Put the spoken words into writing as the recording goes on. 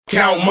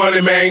Count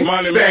money,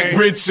 man. Stack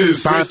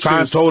riches.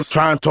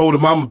 Try and told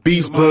him I'm a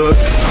beast, bud.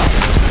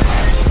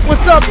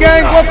 What's up,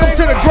 gang? Welcome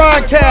to the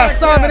Grindcast.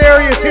 Simon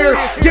Arias here.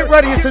 Get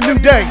ready, it's a new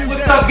day.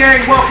 What's up,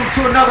 gang? Welcome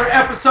to another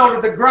episode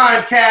of the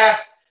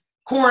Grindcast,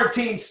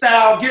 quarantine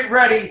style. Get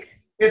ready,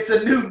 it's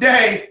a new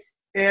day.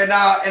 And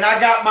I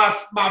got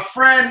my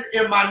friend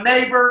and my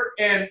neighbor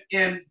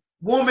and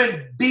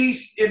woman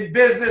beast in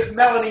business,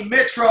 Melanie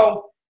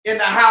Mitro, in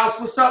the house.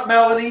 What's up,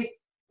 Melanie?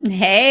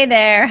 Hey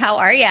there. How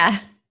are ya?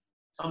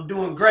 I'm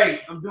doing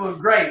great.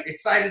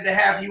 Excited to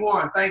have you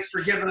on. Thanks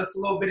for giving us a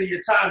little bit of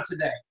your time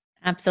today.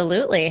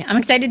 Absolutely. I'm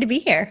excited to be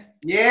here.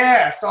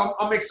 Yeah, so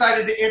I'm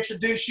excited to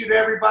introduce you to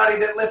everybody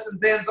that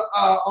listens in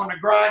on the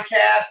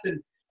Grindcast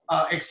and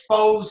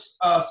expose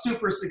a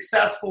super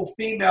successful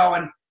female.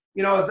 And,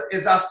 you know,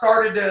 as I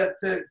started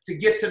to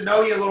get to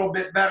know you a little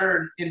bit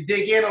better and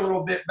dig in a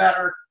little bit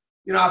better,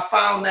 you know, I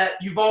found that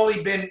you've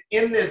only been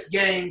in this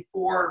game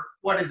for,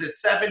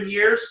 7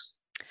 years?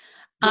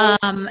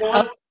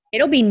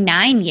 It'll be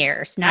 9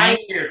 years. 9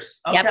 years.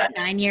 Okay. Yep,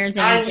 9 years.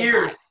 9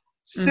 years.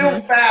 Still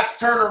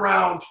fast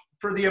turnaround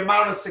for the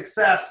amount of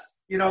success,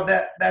 you know,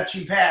 that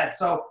you've had.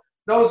 So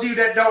those of you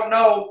that don't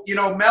know, you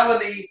know,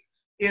 Melanie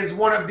is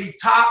one of the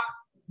top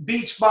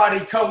beach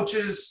body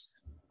coaches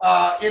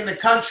in the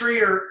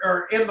country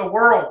or in the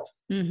world.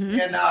 Mm-hmm.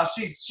 And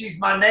she's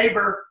my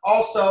neighbor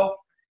also.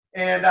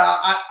 And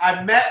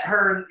I met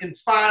her and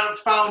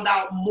found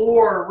out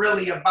more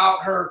really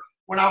about her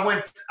when I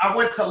went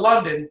to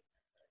London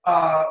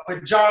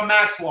with John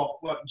Maxwell.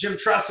 Jim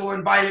Tressel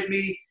invited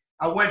me.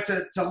 I went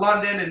to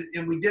London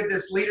and we did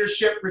this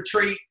leadership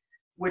retreat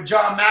with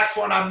John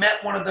Maxwell. And I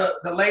met one of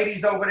the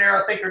ladies over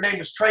there. I think her name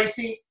was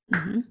Tracy.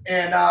 Mm-hmm.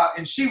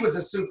 And she was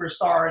a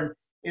superstar.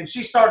 And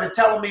she started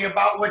telling me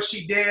about what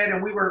she did.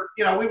 And we were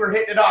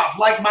hitting it off,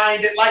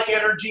 like-minded, like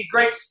energy,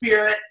 great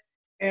spirit.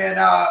 And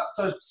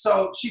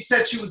so she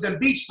said she was in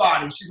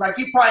Beachbody. She's like,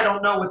 you probably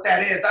don't know what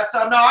that is. I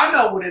said, no, I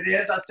know what it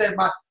is. I said,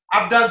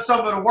 I've done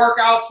some of the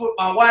workouts with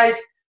my wife.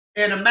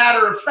 And a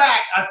matter of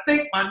fact, I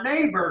think my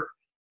neighbor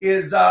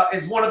is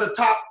one of the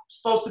top,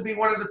 supposed to be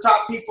one of the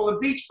top people in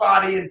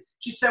Beachbody. And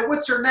she said,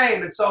 what's her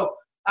name? And so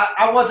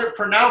I wasn't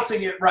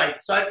pronouncing it right.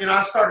 So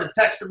I started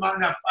texting her,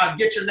 and I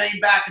get your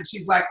name back. And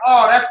she's like,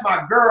 oh, that's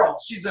my girl.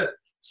 She's a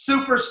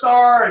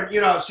superstar, and,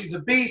 you know, she's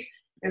a beast.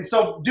 And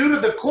so due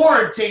to the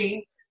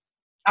quarantine,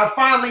 I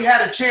finally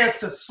had a chance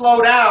to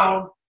slow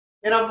down.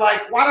 And I'm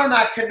like, why don't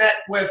I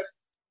connect with,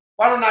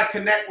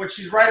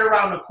 she's right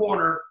around the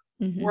corner.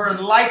 Mm-hmm. We're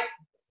in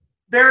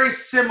very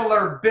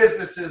similar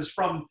businesses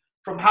from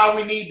how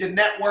we need to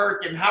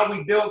network and how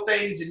we build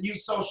things and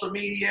use social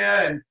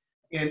media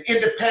and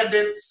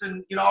independence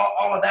and, you know,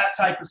 all of that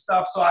type of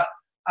stuff. So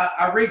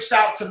I reached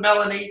out to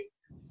Melanie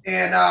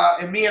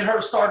and me and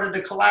her started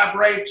to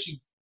collaborate. She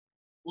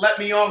let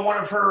me on one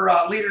of her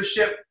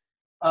leadership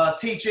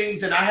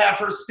teachings, and I have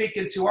her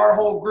speaking to our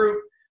whole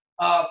group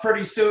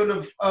pretty soon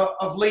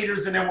of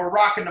leaders, and then we're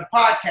rocking the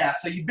podcast.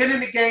 So you've been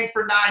in the game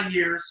for 9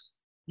 years.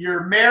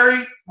 You're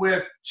married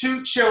with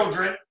 2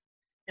 children.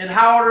 And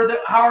how old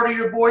are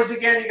your boys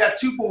again? You got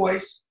 2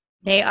 boys.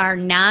 They are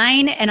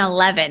 9 and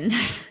 11.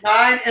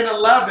 9 and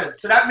 11.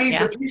 So that means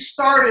if you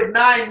started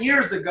 9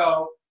 years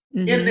ago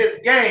in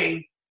this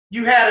game,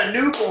 you had a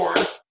newborn.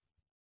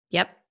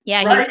 Yep.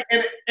 Yeah. Right?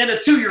 And a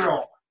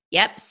 2-year-old.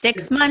 Yep.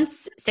 6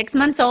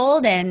 months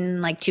old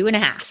and like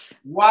 2.5.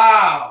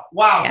 Wow.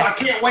 Yeah. So I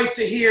can't wait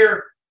to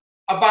hear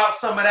about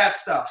some of that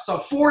stuff. So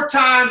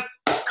 4-time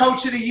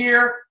Coach of the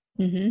Year,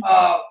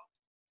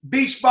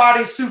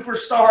 Beachbody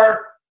superstar,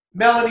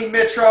 Melanie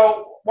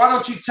Mitro. Why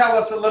don't you tell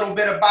us a little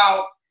bit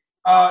about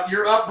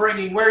your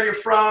upbringing, where you're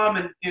from,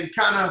 and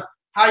kind of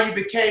how you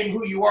became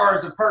who you are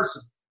as a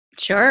person?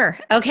 Sure.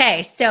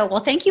 Okay. So, well,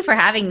 thank you for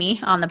having me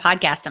on the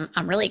podcast.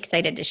 I'm really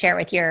excited to share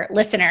with your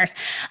listeners.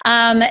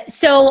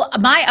 So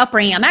my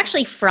upbringing, I'm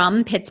actually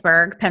from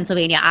Pittsburgh,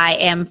 Pennsylvania. I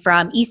am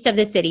from east of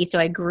the city. So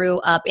I grew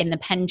up in the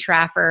Penn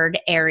Trafford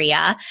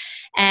area,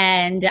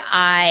 and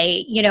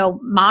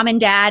mom and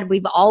dad,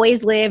 we've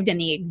always lived in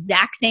the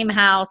exact same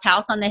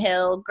house on the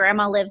hill.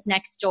 Grandma lives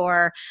next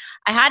door.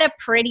 I had a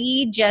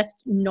pretty just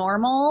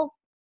normal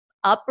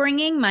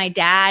upbringing. My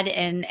dad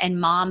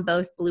and mom,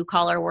 both blue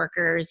collar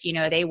workers, you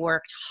know, they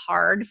worked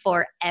hard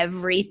for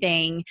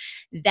everything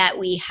that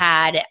we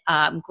had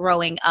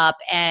growing up.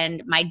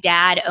 And my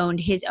dad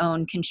owned his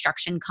own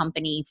construction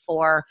company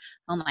for,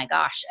 oh my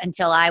gosh,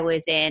 until I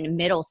was in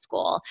middle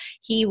school.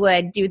 He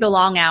would do the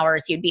long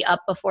hours. He would be up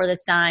before the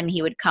sun.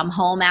 He would come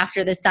home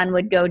after the sun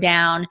would go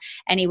down,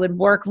 and he would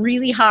work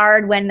really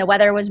hard when the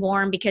weather was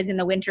warm, because in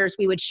the winters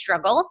we would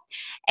struggle.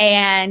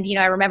 And, you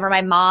know, I remember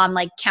my mom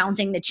like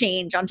counting the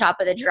change on top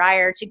of the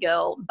dryer to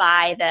go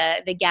buy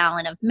the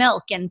gallon of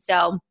milk. And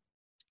so,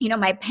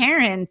 my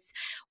parents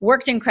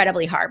worked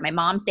incredibly hard. My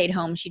mom stayed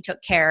home. She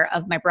took care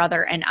of my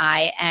brother and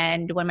I.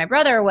 And when my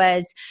brother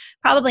was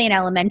probably in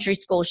elementary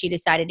school, she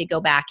decided to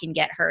go back and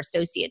get her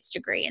associate's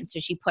degree. And so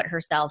she put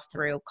herself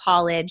through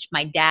college.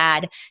 My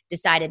dad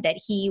decided that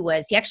he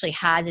actually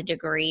has a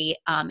degree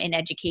in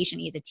education.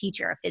 He's a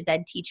teacher, a phys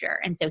ed teacher.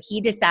 And so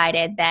he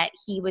decided that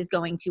he was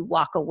going to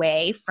walk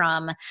away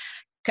from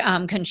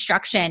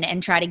construction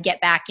and try to get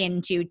back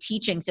into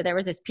teaching. So there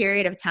was this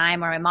period of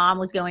time where my mom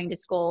was going to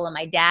school and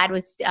my dad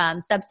was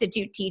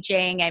substitute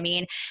teaching. I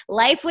mean,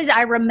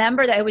 I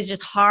remember that it was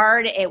just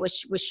hard. It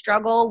was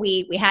struggle.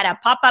 We had a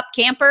pop-up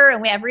camper,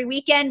 and every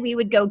weekend we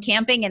would go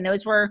camping, and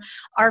those were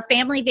our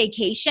family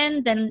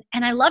vacations. And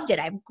I loved it.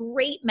 I have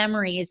great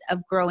memories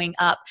of growing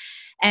up.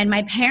 And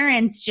my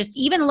parents, just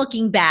even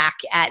looking back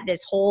at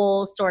this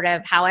whole sort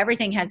of how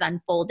everything has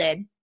unfolded,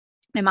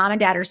 my mom and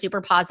dad are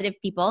super positive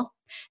people.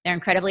 They're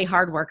incredibly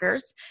hard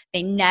workers.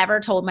 They never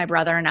told my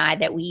brother and I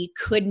that we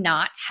could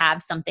not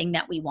have something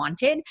that we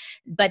wanted,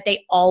 but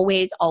they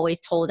always,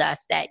 always told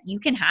us that you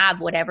can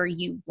have whatever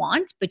you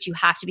want, but you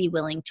have to be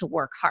willing to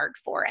work hard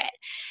for it.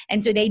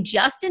 And so they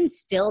just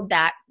instilled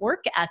that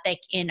work ethic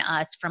in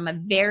us from a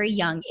very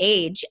young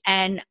age.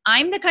 And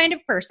I'm the kind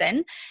of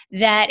person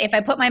that if I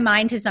put my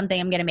mind to something,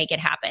 I'm going to make it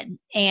happen.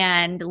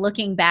 And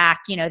looking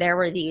back, there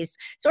were these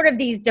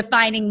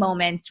defining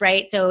moments,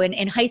 right? So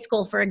in high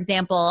school, for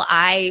example,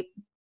 I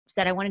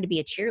said I wanted to be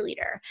a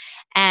cheerleader,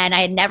 and I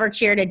had never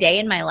cheered a day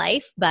in my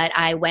life, but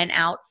I went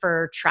out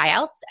for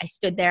tryouts. I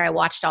stood there, I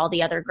watched all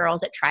the other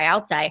girls at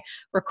tryouts. I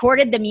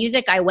recorded the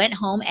music. I went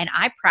home and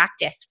I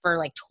practiced for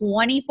like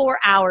 24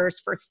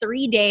 hours for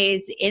 3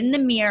 days in the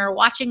mirror,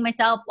 watching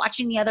myself,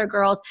 watching the other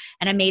girls,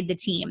 and I made the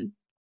team.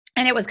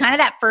 And it was kind of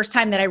that first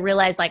time that I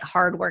realized like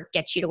hard work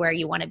gets you to where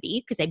you want to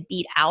be, because I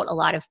beat out a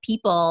lot of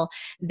people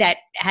that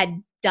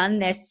had done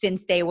this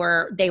since they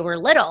were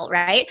little,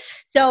 right?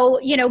 So,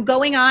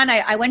 going on,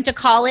 I went to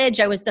college.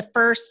 I was the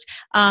first,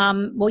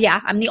 I'm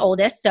the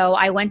oldest. So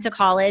I went to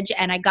college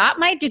and I got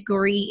my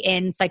degree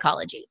in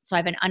psychology. So I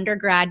have an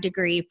undergrad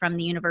degree from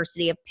the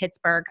University of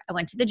Pittsburgh. I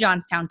went to the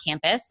Johnstown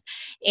campus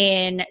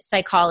in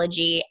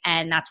psychology,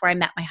 and that's where I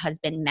met my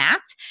husband,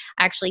 Matt.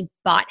 I actually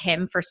bought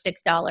him for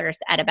 $6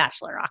 at a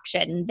bachelor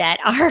auction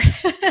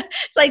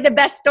it's like the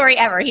best story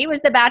ever. He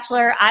was the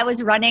bachelor. I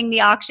was running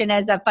the auction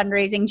as a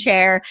fundraising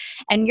chair.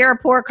 And you're a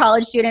poor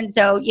college student,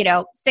 so,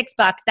 $6,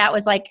 that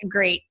was like a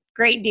great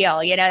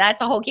deal.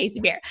 That's a whole case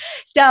of beer.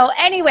 So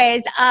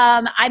anyways,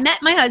 I met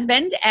my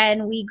husband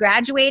and we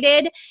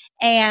graduated,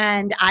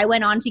 and I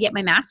went on to get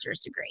my master's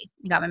degree.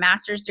 I got my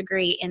master's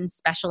degree in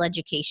special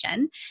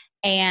education.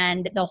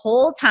 And the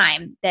whole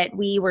time that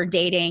we were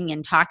dating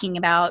and talking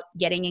about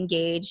getting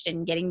engaged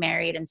and getting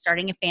married and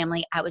starting a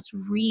family, I was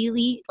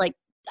really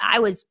I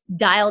was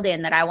dialed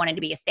in that I wanted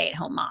to be a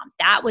stay-at-home mom.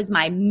 That was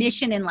my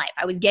mission in life.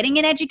 I was getting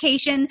an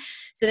education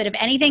so that if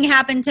anything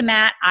happened to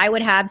Matt, I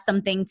would have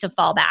something to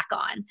fall back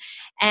on.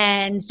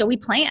 And so we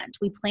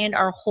planned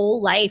our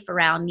whole life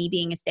around me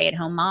being a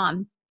stay-at-home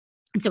mom.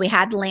 And so we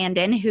had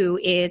Landon, who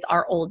is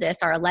our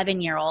oldest, our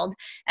 11-year-old,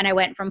 and I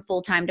went from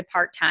full-time to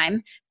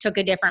part-time, took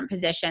a different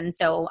position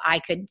so I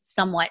could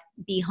somewhat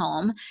be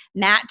home.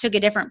 Matt took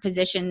a different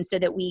position so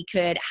that we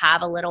could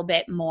have a little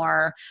bit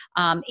more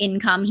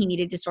income. He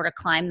needed to sort of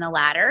climb the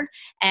ladder.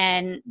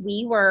 And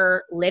we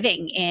were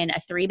living in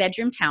a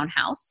 3-bedroom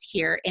townhouse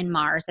here in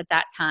Mars at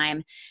that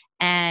time.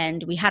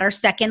 And we had our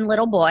second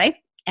little boy.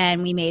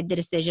 And we made the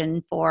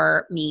decision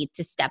for me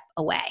to step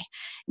away.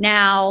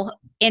 Now,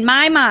 in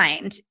my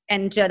mind,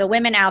 and to the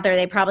women out there,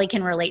 they probably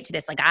can relate to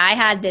this. Like, I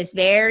had this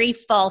very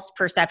false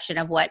perception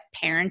of what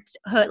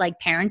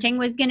parenting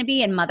was going to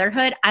be and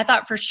motherhood. I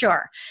thought for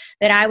sure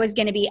that I was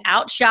going to be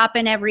out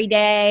shopping every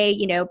day,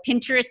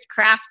 Pinterest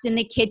crafts in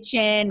the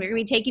kitchen. We're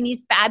going to be taking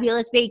these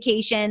fabulous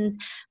vacations.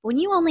 When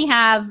you only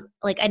have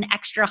like an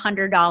extra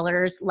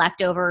 $100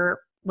 left over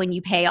when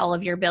you pay all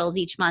of your bills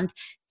each month,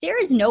 there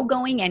is no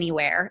going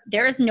anywhere.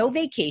 There is no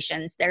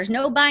vacations. There's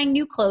no buying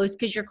new clothes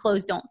because your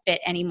clothes don't fit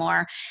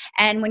anymore.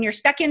 And when you're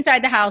stuck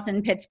inside the house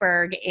in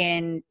Pittsburgh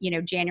in,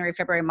 January,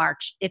 February,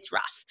 March, it's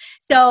rough.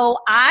 So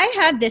I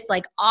had this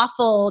like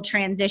awful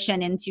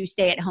transition into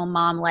stay-at-home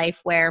mom life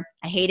where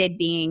I hated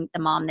being the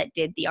mom that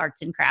did the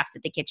arts and crafts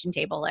at the kitchen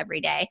table every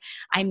day.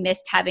 I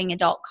missed having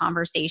adult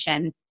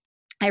conversation.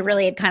 I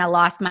really had kind of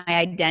lost my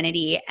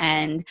identity,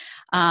 and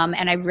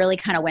I really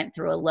kind of went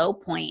through a low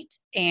point.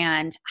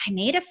 And I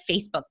made a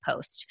Facebook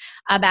post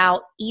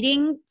about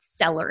eating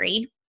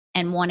celery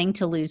and wanting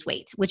to lose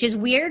weight, which is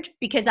weird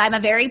because I'm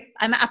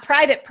a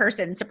private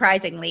person.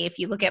 Surprisingly, if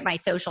you look at my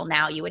social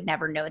now, you would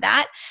never know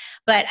that.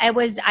 But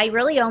I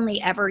really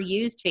only ever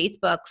used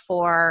Facebook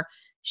for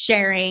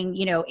sharing,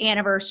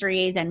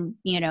 anniversaries and,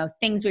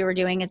 things we were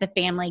doing as a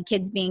family,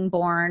 kids being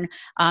born,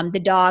 the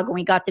dog, when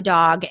we got the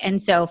dog.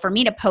 And so for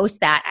me to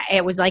post that,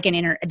 it was like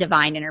a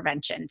divine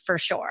intervention for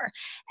sure.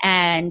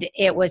 And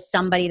it was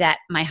somebody that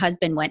my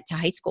husband went to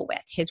high school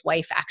with. His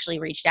wife actually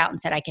reached out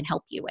and said, I can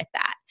help you with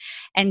that.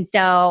 And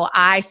so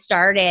I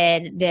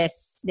started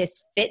this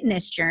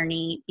fitness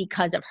journey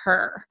because of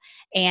her,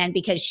 and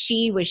because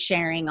she was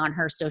sharing on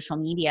her social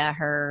media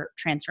her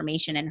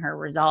transformation and her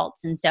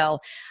results. And so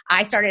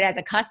I started as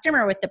a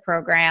customer with the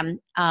program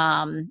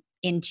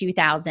in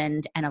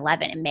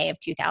 2011, in May of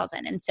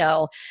 2000. And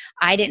so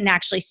I didn't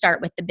actually start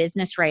with the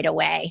business right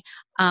away.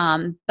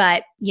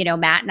 But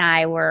Matt and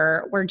I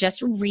were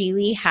just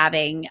really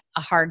having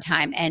a hard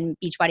time, and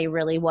Beachbody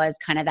really was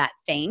kind of that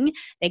thing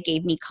that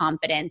gave me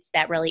confidence,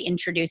 that really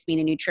introduced me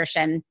to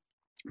nutrition,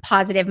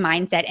 positive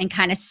mindset, and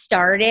kind of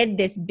started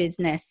this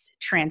business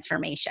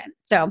transformation.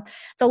 So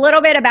it's a little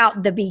bit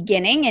about the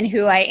beginning and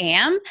who I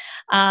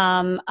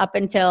am, up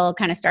until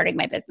kind of starting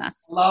my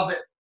business. Love it.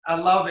 I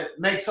love it.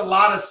 Makes a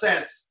lot of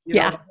sense.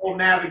 The whole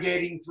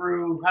navigating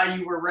through how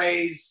you were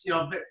raised,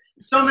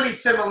 so many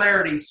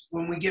similarities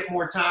when we get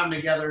more time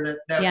together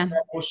that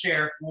we'll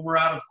share when we're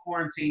out of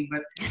quarantine.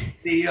 But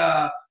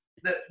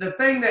the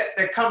thing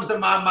that comes to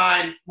my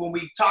mind when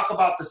we talk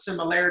about the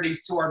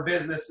similarities to our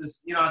business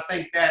is, I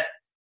think that,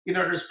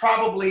 there's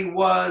probably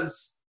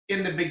was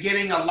in the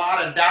beginning a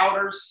lot of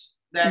doubters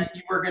that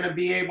you were going to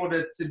be able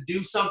to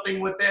do something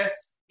with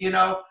this,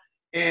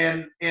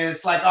 and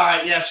it's like, all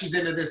right, yeah, she's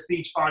into this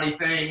Beachbody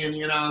thing, and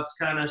it's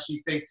kind of,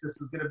 she thinks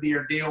this is going to be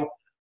her deal.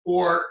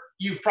 Or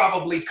you've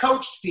probably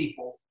coached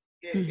people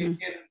in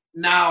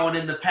now and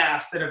in the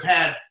past that have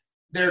had,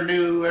 they're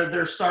new or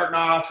they're starting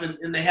off,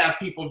 and they have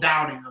people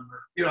doubting them,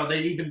 or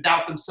they even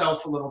doubt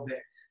themselves a little bit.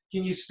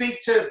 Can you speak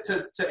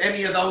to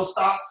any of those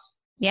thoughts?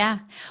 Yeah.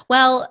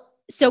 Well,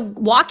 so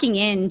walking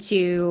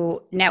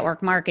into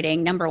network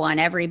marketing, number one,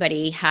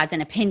 everybody has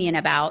an opinion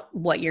about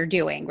what you're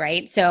doing,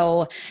 right?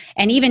 So,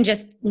 and even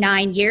just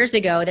 9 years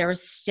ago, there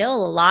was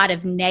still a lot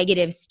of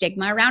negative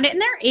stigma around it.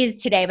 And there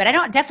is today, but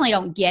I definitely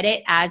don't get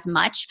it as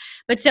much.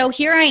 But so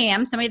here I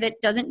am, somebody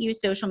that doesn't use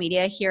social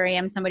media. Here I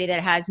am, somebody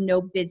that has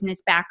no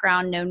business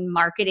background, no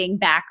marketing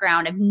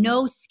background, of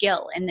no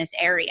skill in this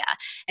area.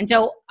 And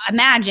so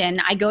imagine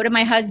I go to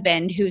my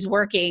husband who's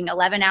working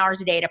 11 hours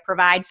a day to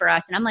provide for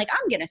us. And I'm like,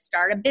 I'm going to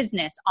start a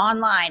business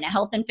online, a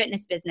health and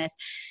fitness business.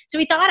 So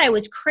he thought I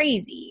was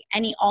crazy.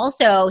 And he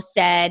also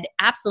said,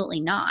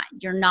 absolutely not.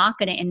 You're not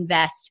going to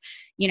invest,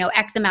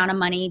 X amount of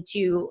money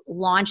to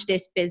launch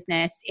this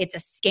business. It's a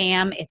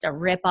scam. It's a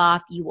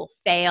ripoff. You will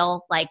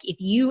fail. And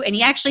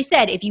he actually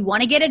said, if you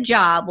want to get a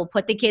job, we'll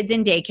put the kids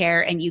in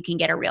daycare and you can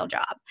get a real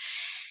job.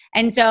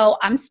 And so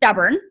I'm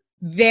stubborn.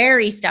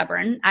 Very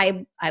stubborn.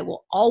 I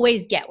will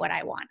always get what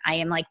I want. I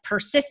am like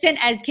persistent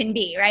as can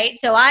be, right?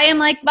 So I am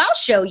like, well, I'll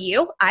show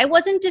you. I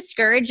wasn't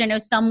discouraged. I know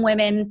some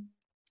women,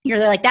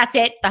 they're like, that's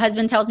it. The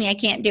husband tells me I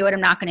can't do it.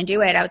 I'm not going to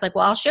do it. I was like,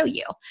 well, I'll show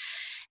you.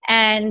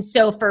 And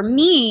so for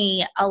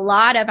me, a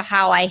lot of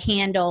how I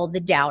handle the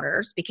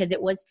doubters, because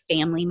it was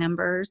family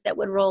members that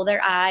would roll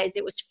their eyes.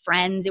 It was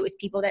friends. It was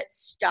people that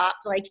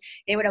stopped, like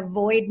they would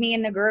avoid me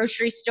in the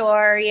grocery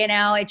store.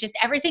 It just,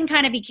 everything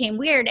kind of became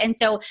weird. And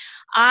so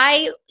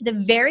the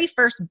very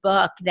first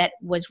book that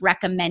was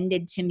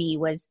recommended to me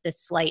was The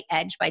Slight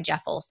Edge by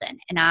Jeff Olson.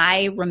 And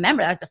I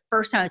remember that was the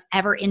first time I was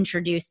ever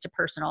introduced to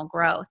personal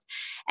growth.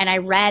 And I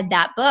read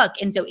that book.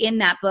 And so in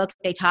that book,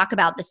 they talk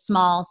about the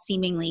small,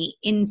 seemingly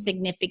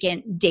insignificant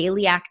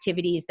daily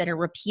activities that are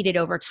repeated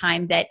over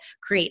time that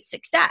create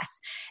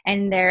success.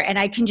 And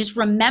I can just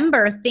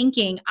remember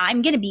thinking,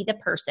 I'm going to be the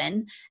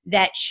person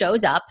that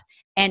shows up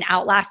and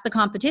outlasts the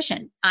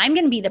competition. I'm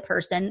going to be the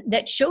person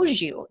that shows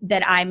you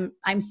that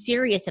I'm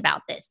serious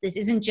about this. This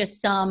isn't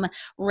just some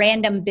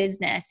random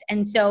business.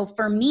 And so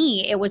for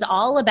me, it was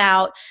all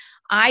about,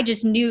 I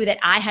just knew that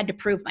I had to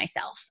prove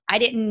myself. I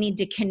didn't need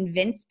to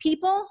convince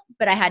people,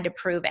 but I had to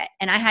prove it.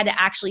 And I had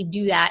to actually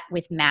do that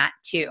with Matt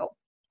too.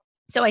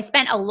 So I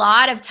spent a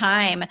lot of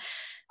time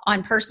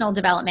on personal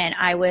development.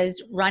 I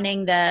was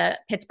running the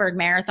Pittsburgh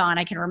Marathon.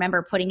 I can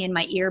remember putting in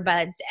my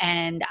earbuds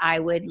and I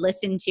would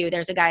listen to,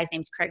 there's a guy, his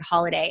name's Craig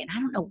Holiday, and I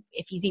don't know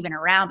if he's even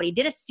around, but he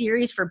did a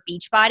series for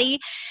Beachbody,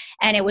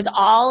 and it was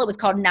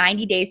called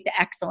 90 Days to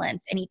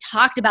Excellence. And he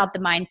talked about the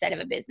mindset of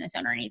a business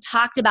owner, and he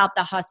talked about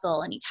the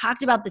hustle, and he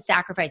talked about the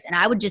sacrifice. And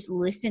I would just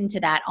listen to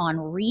that on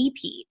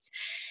repeat.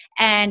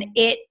 And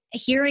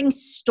hearing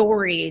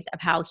stories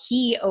of how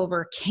he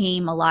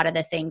overcame a lot of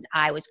the things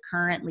I was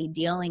currently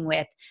dealing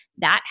with,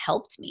 that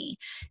helped me.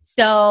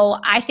 So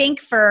I think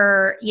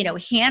for,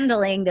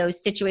 handling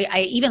those situations,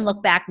 I even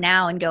look back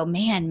now and go,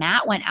 man,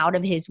 Matt went out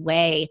of his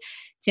way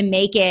to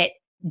make it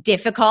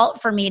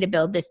difficult for me to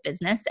build this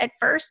business at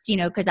first,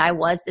 because I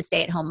was the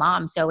stay-at-home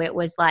mom. So it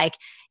was like,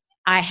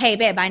 hey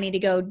babe, I need to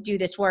go do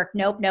this work.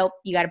 Nope.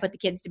 You got to put the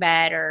kids to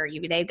bed, or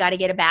they've got to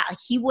get a bath. Like,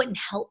 he wouldn't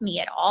help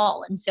me at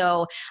all. And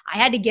so I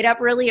had to get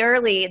up really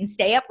early and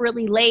stay up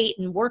really late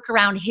and work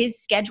around his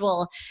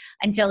schedule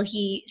until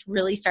he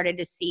really started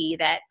to see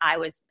that I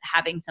was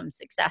having some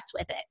success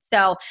with it.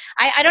 So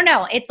I don't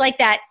know. It's like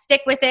that,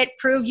 stick with it,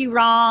 prove you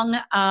wrong.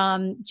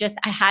 I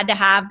had to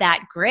have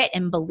that grit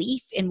and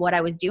belief in what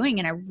I was doing.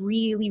 And I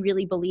really,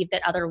 really believed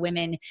that other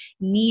women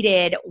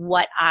needed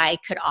what I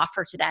could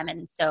offer to them.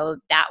 And so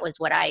that was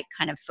what I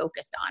kind of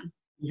focused on.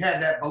 You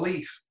had that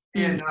belief.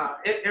 and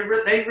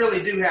they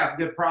really do have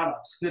good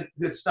products,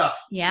 good stuff.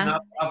 Yeah,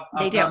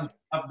 I've done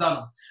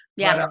them.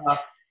 Yeah. But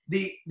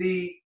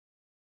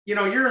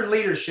you're in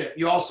leadership.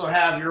 You also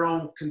have your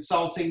own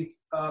consulting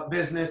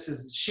business.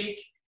 Is it Chic?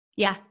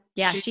 Yeah.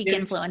 Chic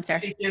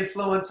influencer. Chic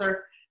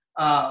influencer.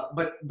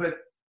 But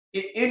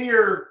in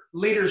your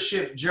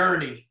leadership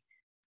journey,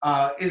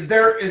 is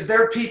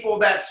there people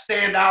that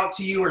stand out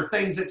to you, or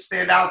things that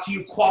stand out to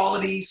you,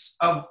 qualities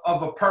of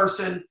a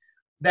person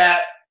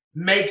that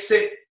makes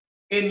it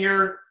in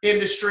your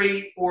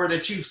industry, or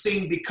that you've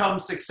seen become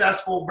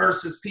successful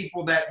versus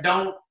people that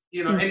don't?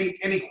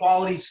 Any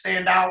qualities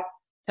stand out?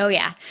 Oh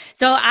yeah.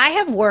 So I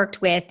have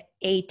worked with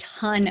a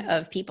ton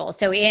of people.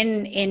 So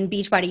in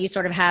Beachbody, you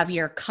sort of have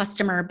your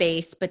customer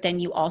base, but then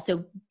you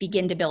also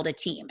begin to build a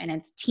team, and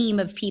it's a team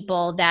of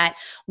people that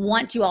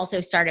want to also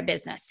start a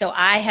business. So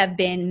I have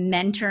been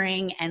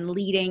mentoring and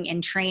leading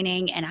and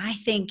training, and I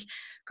think,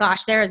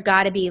 gosh, there has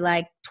got to be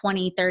like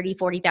 20, 30,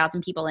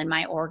 40,000 people in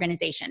my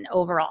organization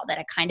overall that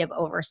I kind of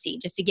oversee,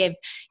 just to give,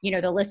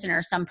 the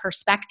listener some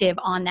perspective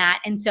on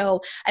that. And so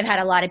I've had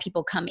a lot of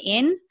people come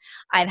in,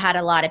 I've had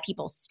a lot of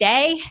people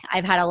stay,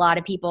 I've had a lot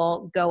of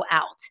people go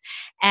out.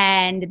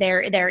 And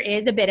there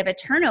is a bit of a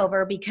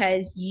turnover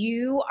because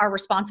you are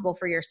responsible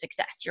for your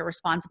success. You're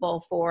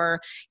responsible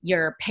for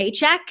your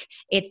paycheck.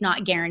 It's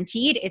not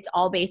guaranteed. It's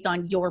all based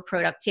on your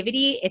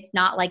productivity. It's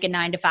not like a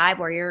 9-to-5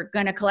 where you're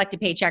going to collect a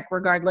paycheck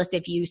regardless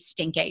if you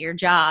stink at your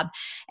job.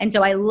 And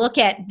so I look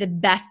at the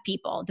best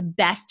people, the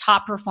best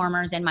top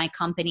performers in my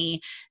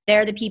company.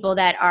 They're the people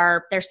that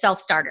they're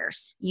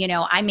self-starters.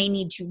 I may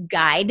need to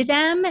guide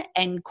them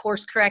and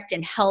course correct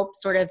and help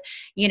sort of,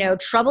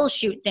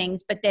 troubleshoot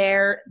things, but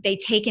they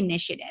take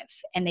initiative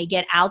and they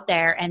get out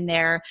there and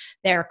they're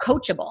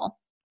coachable.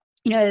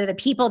 They're the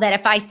people that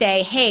if I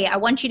say, hey, I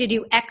want you to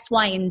do X,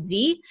 Y, and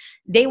Z,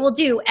 they will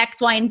do X,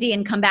 Y, and Z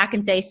and come back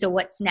and say, so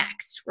what's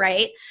next,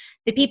 right?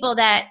 The people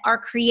that are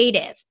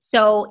creative.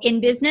 So in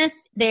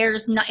business,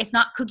 it's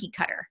not cookie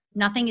cutter.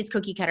 Nothing is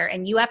cookie cutter.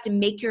 And you have to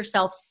make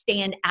yourself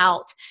stand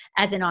out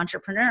as an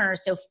entrepreneur.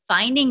 So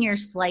finding your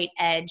slight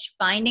edge,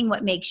 finding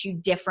what makes you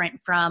different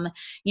from,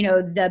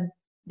 the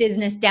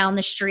business down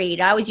the street.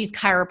 I always use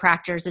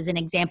chiropractors as an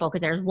example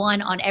because there's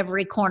one on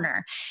every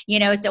corner,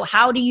 so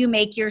how do you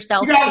make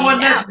yourself You got one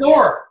next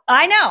door.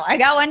 I know. I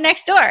got one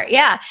next door.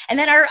 Yeah. And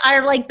then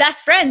our like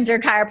best friends are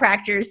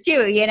chiropractors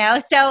too,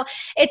 so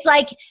it's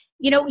like,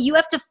 you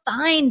have to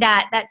find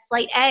that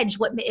slight edge,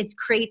 what is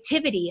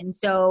creativity. And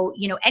so,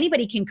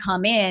 anybody can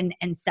come in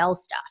and sell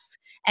stuff.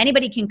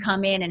 Anybody can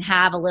come in and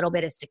have a little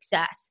bit of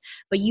success,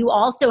 but you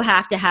also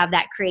have to have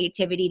that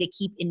creativity to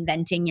keep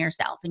inventing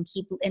yourself and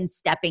keep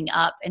stepping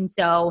up. And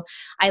so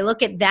I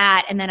look at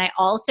that. And then I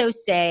also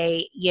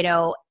say,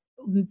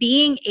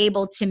 being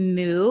able to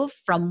move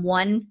from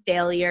one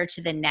failure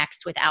to the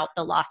next without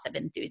the loss of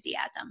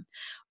enthusiasm,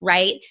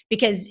 right?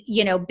 Because,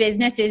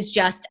 business is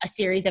just a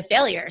series of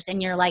failures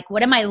and you're like,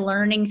 what am I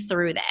learning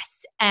through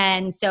this?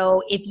 And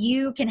so if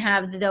you can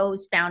have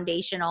those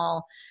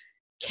foundational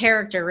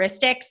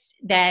characteristics,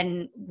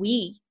 then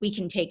we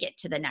can take it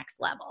to the next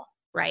level,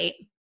 right?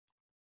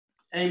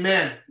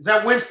 Amen. Is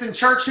that Winston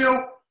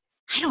Churchill?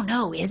 I don't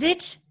know. Is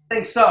it? I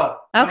think so.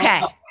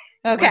 Okay.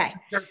 Winston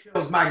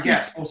Churchill's my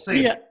guess. We'll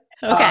see. Yeah.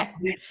 Okay.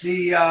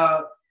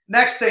 The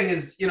next thing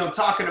is,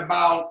 talking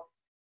about,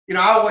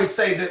 I always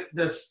say that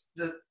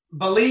the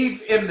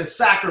believe in the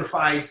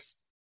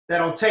sacrifice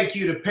that'll take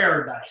you to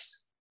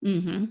paradise.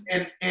 Mm-hmm.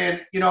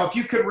 And if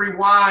you could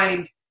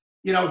rewind,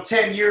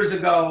 10 years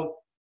ago,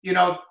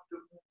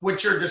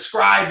 what you're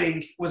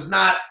describing was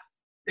not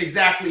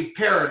exactly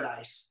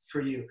paradise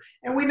for you.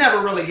 And we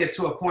never really get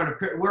to a point of,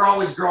 we're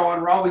always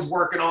growing, we're always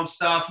working on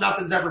stuff.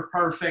 Nothing's ever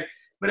perfect.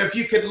 But if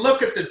you could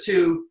look at the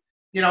two,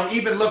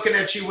 even looking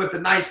at you with a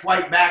nice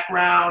white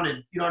background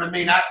and, you know what I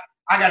mean?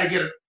 I got to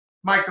get a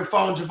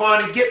microphone.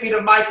 Giovanni, get me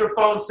the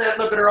microphone. Said,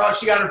 look at her. Oh,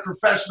 she got a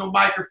professional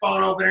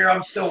microphone over there.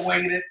 I'm still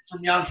winging it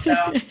from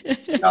Youngstown.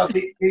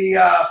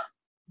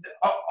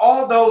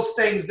 All those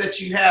things that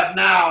you have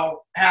now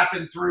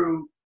happen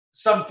through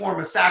some form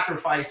of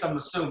sacrifice, I'm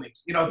assuming.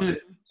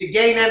 To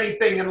gain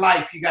anything in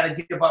life, you got to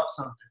give up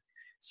something.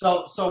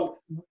 So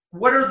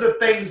what are the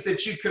things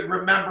that you could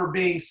remember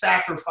being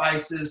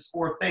sacrifices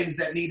or things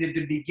that needed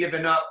to be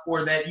given up,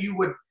 or that you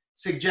would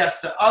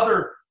suggest to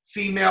other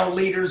female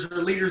leaders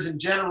or leaders in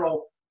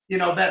general,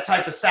 that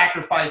type of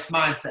sacrifice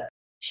mindset?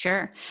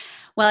 Sure.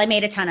 Well, I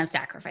made a ton of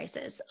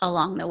sacrifices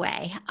along the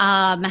way.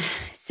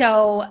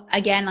 So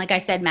again, like I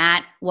said,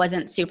 Matt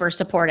wasn't super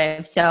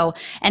supportive.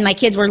 And my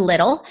kids were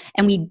little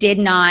and we did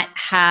not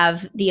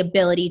have the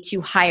ability to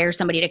hire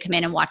somebody to come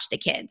in and watch the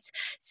kids.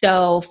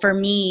 So for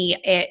me,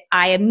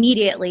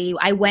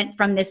 I went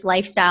from this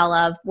lifestyle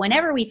of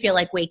whenever we feel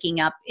like waking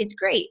up is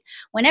great.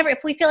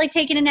 If we feel like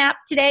taking a nap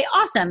today,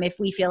 awesome. If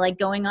we feel like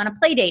going on a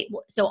play date.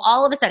 So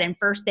all of a sudden,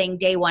 first thing,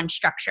 day one,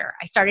 structure.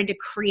 I started to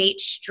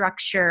create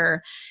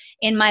structure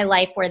in my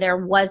life where there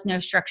was no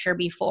structure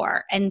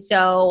before. And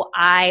so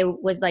I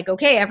was like,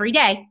 okay, every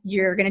day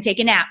you're going to take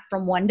a nap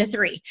from 1 to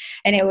 3.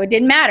 And it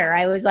didn't matter.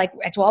 I was like,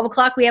 at 12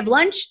 o'clock, we have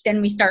lunch.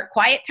 Then we start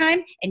quiet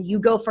time and you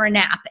go for a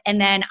nap. And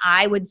then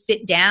I would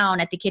sit down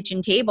at the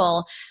kitchen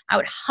table. I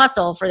would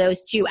hustle for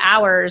those 2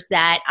 hours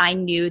that I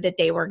knew that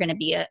they were going to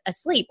be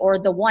asleep, or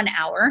the 1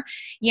 hour,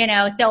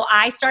 So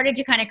I started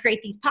to kind of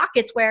create these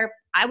pockets where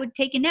I would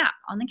take a nap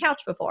on the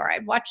couch before.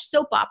 I'd watch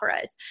soap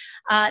operas.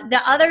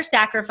 The other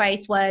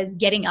sacrifice was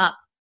getting up.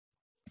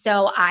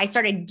 So I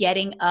started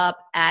getting up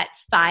at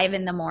 5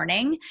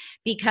 a.m.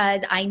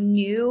 because I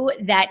knew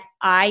that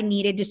I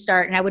needed to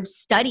start, and I would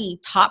study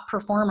top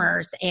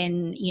performers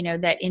in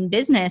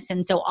business.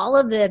 And so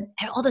all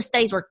the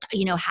studies were,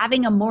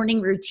 having a morning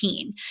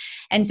routine.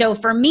 And so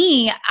for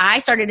me, I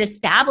started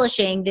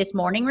establishing this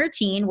morning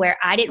routine where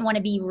I didn't want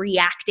to be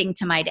reacting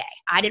to my day.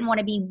 I didn't want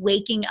to be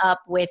waking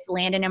up with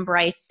Landon and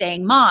Bryce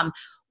saying, "Mom,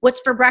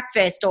 what's for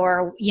breakfast?"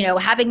 or,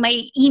 having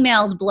my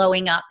emails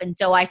blowing up. And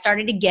so I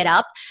started to get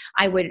up.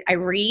 I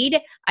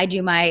read, I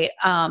do my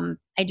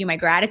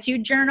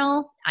gratitude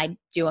journal. I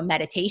do a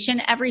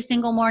meditation every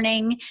single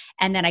morning,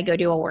 and then I go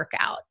do a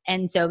workout.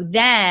 And so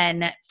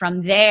then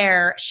from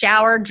there,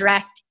 shower,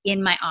 dressed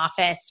in my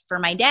office for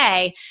my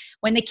day.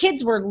 When the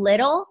kids were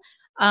little,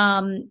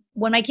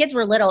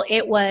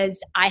 it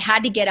was, I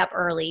had to get up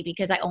early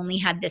because I only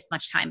had this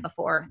much time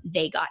before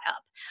they got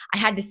up. I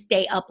had to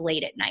stay up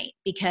late at night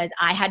because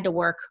I had to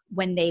work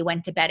when they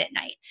went to bed at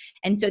night.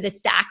 And so the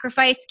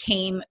sacrifice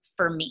came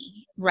for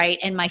me, right?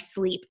 And my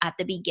sleep at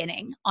the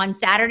beginning. On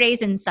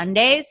Saturdays and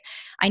Sundays,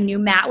 I knew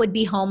Matt would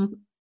be home.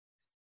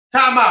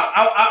 Time out.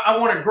 I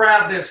want to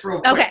grab this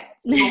real quick. Okay.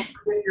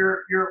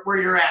 You're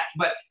where you're at.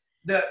 But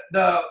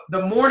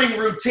the morning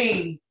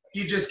routine,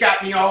 you just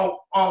got me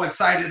all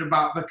excited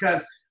about,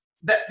 because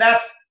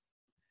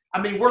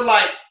we're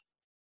like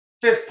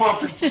fist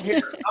pumping from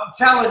here. I'm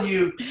telling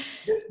you,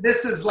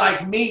 this is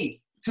like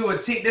me to a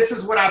T. This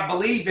is what I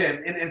believe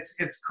in. And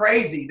it's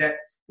crazy that,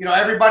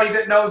 everybody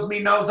that knows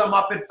me knows I'm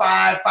up at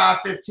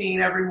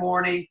 5:15 every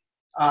morning.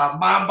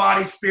 Mind,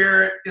 body,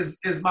 spirit is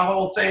my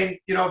whole thing.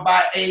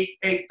 By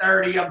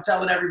 8:30, I'm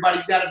telling everybody,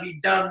 you got to be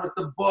done with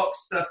the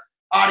books, the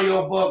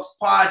audio books,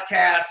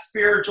 podcasts,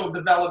 spiritual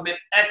development,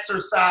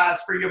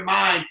 exercise for your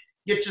mind.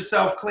 Get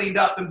yourself cleaned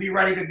up and be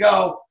ready to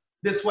go.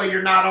 This way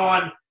you're not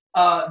on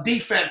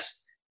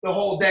defense the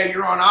whole day.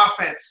 You're on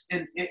offense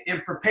and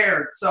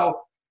prepared.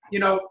 So,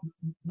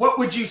 what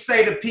would you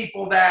say to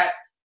people that,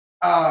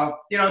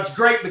 it's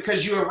great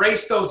because you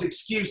erase those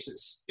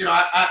excuses.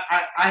 I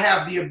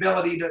have the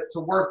ability to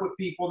work with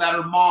people that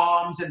are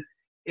moms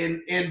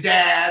and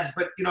dads,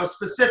 but,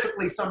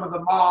 specifically some of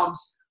the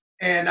moms,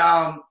 and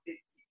I've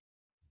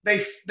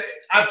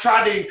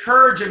tried to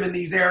encourage them in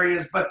these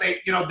areas, but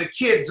the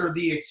kids are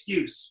the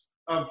excuse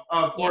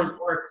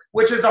or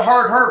which is a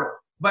hard hurdle,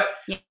 but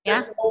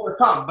it's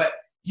overcome. But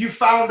you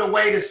found a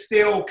way to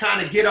still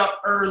kind of get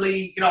up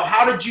early.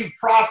 How did you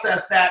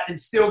process that and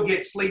still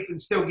get sleep and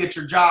still get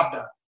your job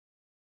done?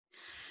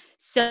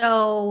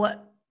 So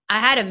I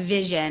had a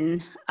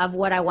vision of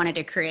what I wanted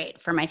to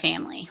create for my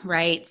family,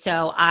 right?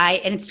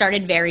 And it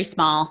started very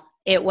small.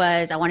 It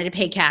was, I wanted to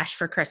pay cash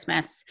for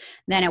Christmas.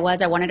 Then it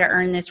was, I wanted to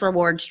earn this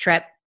rewards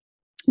trip.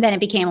 Then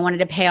it became, I wanted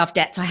to pay off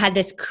debt. So I had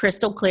this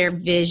crystal clear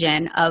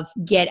vision of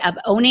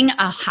owning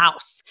a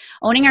house,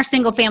 owning our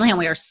single family home.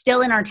 We were still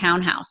in our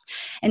townhouse.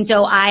 And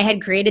so I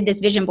had created this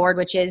vision board,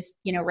 which is,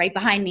 right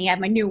behind me. I have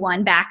my new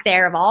one back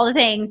there of all the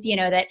things,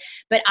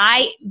 but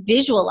I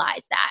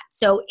visualized that.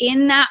 So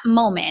in that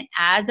moment,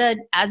 as a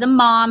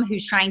mom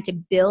who's trying to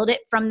build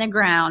it from the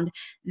ground,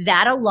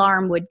 that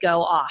alarm would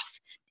go off.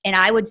 And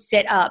I would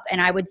sit up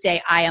and I would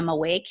say, I am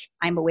awake.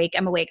 I'm awake.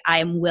 I'm awake. I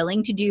am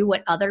willing to do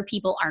what other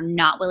people are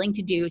not willing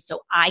to do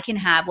so I can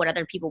have what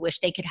other people wish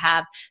they could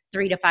have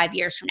 3 to 5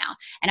 years from now.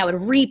 And I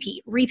would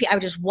repeat. I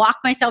would just walk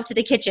myself to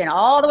the kitchen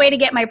all the way to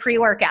get my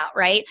pre-workout,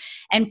 right?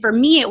 And for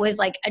me, it was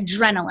like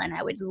adrenaline.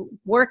 I would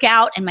work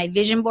out and my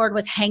vision board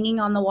was hanging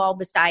on the wall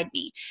beside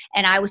me.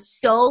 And I was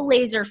so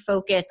laser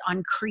focused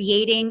on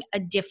creating a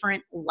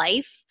different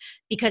life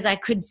because I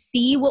could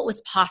see what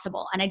was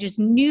possible. And I just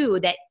knew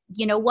that,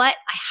 you know what?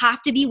 I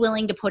have to be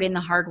willing to put in the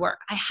hard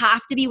work. I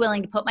have to be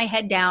willing to put my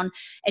head down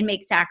and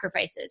make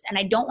sacrifices. And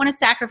I don't want to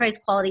sacrifice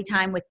quality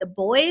time with the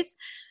boys,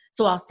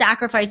 so I'll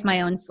sacrifice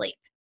my own sleep.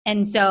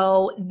 And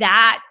so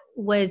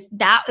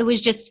it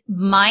was just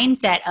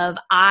mindset of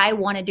I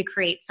wanted to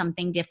create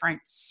something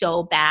different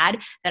so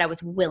bad that I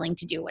was willing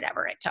to do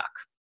whatever it took.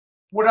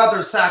 What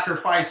other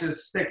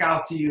sacrifices stick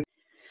out to you?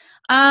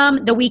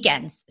 The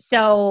weekends.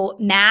 So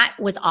Matt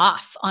was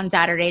off on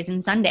Saturdays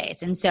and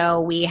Sundays. And so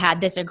we had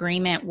this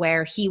agreement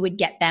where he would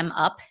get them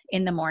up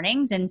in the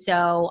mornings. And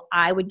so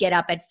I would get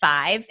up at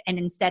 5, and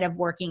instead of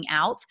working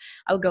out,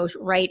 I would go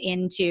right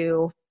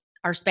into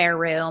our spare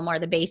room or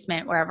the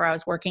basement, wherever I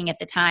was working at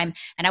the time.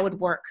 And I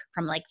would work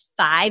from like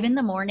 5 in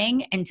the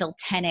morning until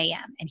 10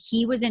 a.m. And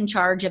he was in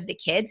charge of the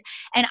kids,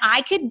 and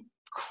I could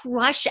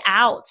crush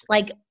out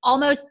like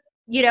almost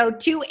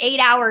 2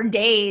 8-hour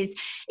days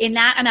in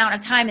that amount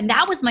of time. And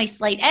that was my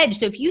slight edge.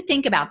 So if you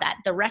think about that,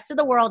 the rest of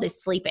the world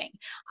is sleeping.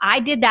 I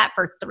did that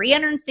for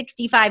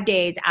 365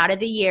 days out of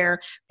the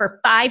year for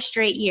 5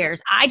 straight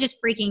years. I just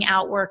freaking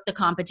outworked the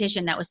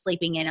competition that was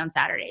sleeping in on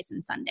Saturdays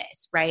and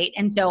Sundays, right?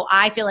 And so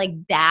I feel like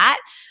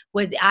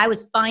I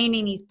was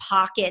finding these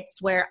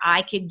pockets where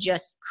I could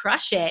just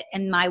crush it.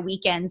 And my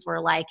weekends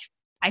were like,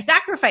 I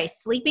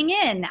sacrificed sleeping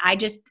in.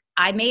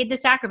 I made the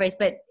sacrifice,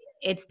 but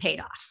it's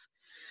paid off.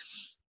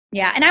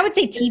 Yeah. And I would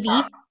say TV.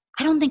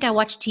 I don't think I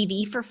watched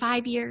TV for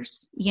 5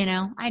 years.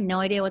 I had no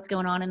idea what's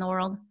going on in the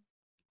world.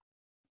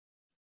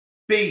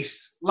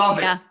 Beast. Love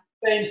it.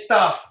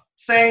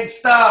 Same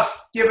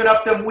stuff. Giving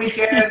up them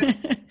weekends.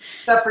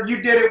 Except for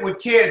you did it with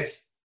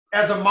kids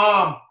as a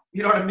mom.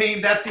 You know what I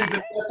mean? That's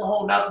a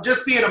whole nother,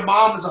 just being a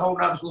mom is a whole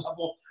nother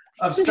level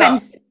of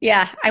stuff.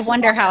 Yeah. I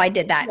wonder how I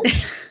did that.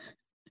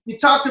 You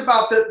talked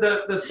about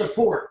the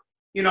support,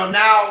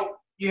 now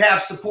you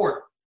have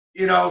support,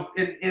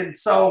 and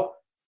so,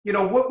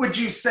 what would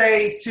you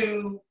say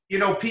to,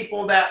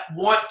 people that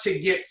want to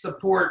get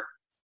support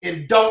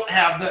and don't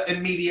have the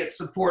immediate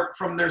support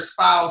from their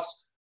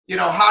spouse?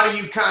 How do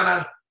you kind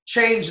of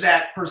change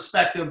that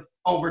perspective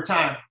over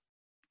time?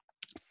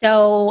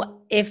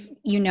 So if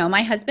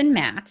my husband,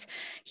 Matt,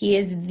 he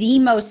is the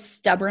most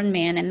stubborn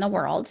man in the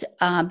world,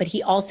 but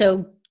he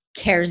also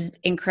cares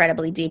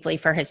incredibly deeply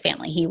for his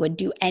family. He would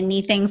do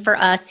anything for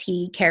us.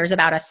 He cares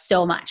about us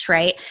so much,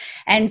 right?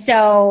 And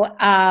so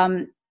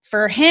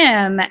for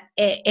him,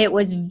 it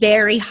was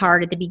very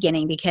hard at the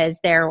beginning because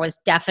there was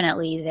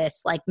definitely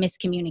this like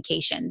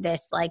miscommunication,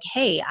 this like,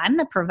 hey, I'm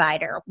the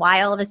provider.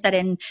 Why all of a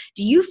sudden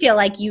do you feel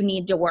like you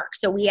need to work?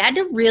 So we had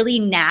to really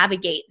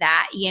navigate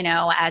that,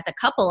 as a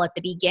couple at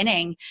the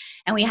beginning.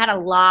 And we had a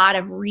lot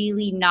of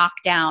really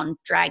knockdown,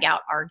 drag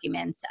out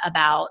arguments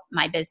about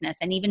my business.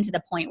 And even to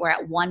the point where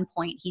at one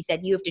point he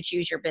said, you have to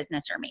choose your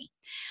business or me.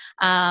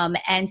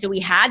 And so we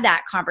had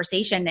that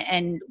conversation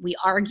and we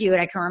argued.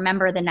 I can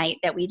remember the night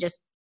that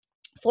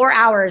 4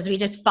 hours, we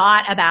just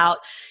fought about,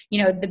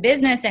 the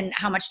business and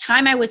how much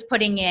time I was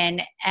putting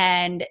in.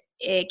 And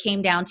it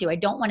came down to, I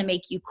don't want to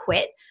make you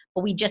quit,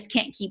 but we just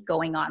can't keep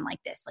going on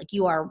like this. Like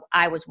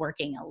I was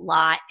working a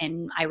lot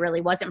and I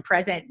really wasn't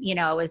present.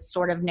 I was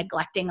sort of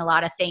neglecting a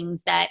lot of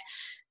things that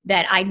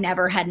I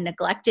never had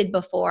neglected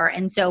before.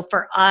 And so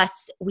for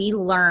us, we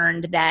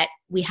learned that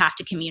we have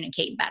to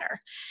communicate better.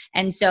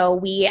 And so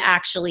we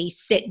actually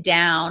sit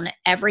down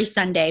every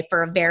Sunday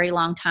for a very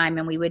long time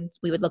and we would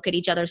look at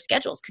each other's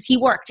schedules because he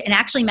worked. And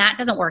actually Matt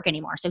doesn't work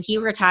anymore. So he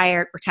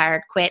retired,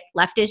 quit,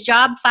 left his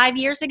job 5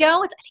 years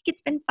ago. I think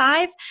it's been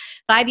 5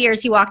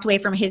 years. He walked away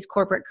from his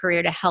corporate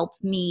career to help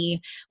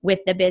me with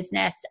the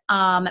business.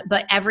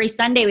 But every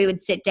Sunday we would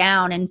sit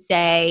down and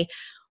say,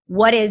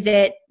 what is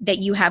it that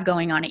you have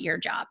going on at your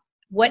job?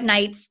 What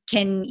nights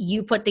can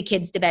you put the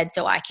kids to bed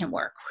so I can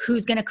work?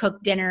 Who's going to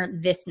cook dinner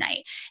this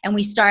night? And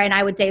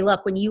I would say,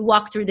 look, when you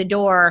walk through the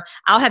door,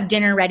 I'll have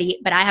dinner ready,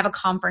 but I have a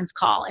conference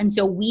call. And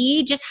so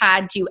we just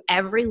had to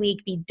every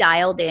week be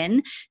dialed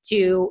in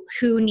to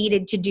who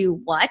needed to do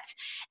what.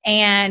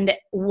 And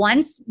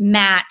once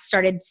Matt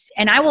started,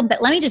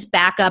 let me just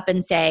back up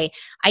and say,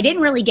 I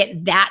didn't really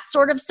get that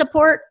sort of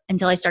support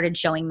until I started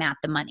showing Matt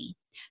the money.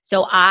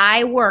 So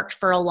I worked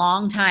for a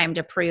long time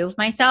to prove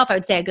myself. I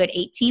would say a good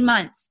 18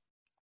 months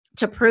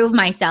to prove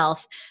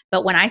myself.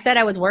 But when I said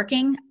I was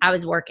working, I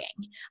was working.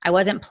 I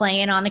wasn't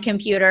playing on the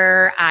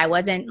computer. I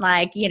wasn't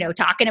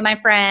talking to my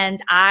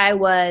friends. I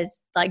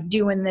was like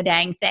doing the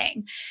dang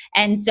thing.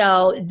 And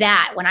so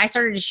when I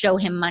started to show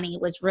him money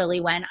was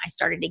really when I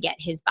started to get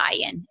his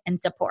buy-in and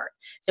support.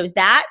 So it was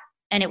that,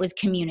 and it was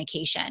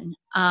communication.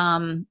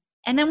 And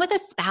then with a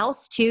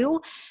spouse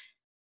too,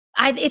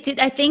 I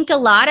think a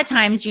lot of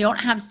times you don't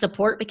have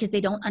support because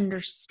they don't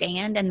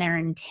understand and they're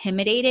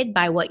intimidated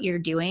by what you're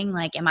doing.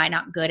 Like, am I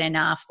not good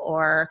enough?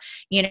 Or,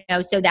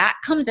 so that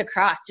comes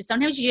across. So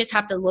sometimes you just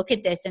have to look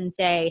at this and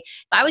say,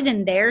 if I was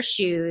in their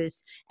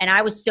shoes and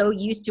I was so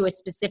used to a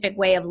specific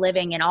way of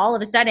living and all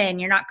of a sudden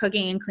you're not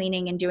cooking and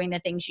cleaning and doing the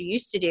things you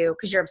used to do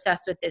because you're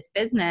obsessed with this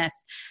business,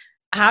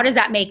 how does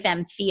that make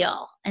them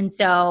feel? And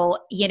so,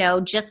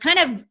 just kind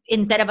of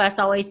instead of us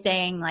always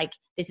saying like,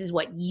 this is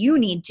what you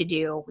need to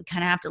do, we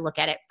kind of have to look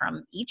at it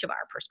from each of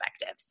our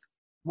perspectives.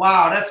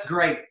 Wow, that's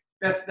great.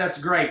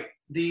 That's great.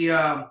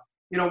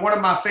 One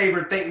of my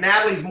favorite things,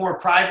 Natalie's more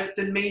private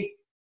than me.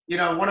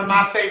 One of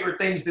my favorite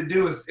things to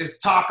do is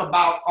talk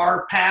about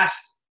our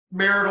past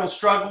marital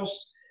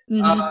struggles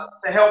to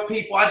help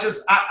people.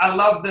 I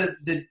love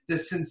the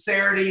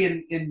sincerity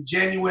and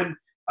genuine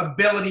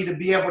ability to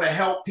be able to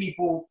help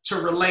people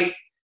to relate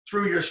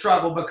through your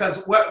struggle,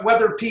 because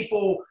whether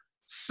people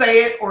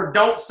say it or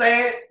don't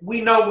say it,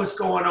 we know what's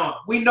going on.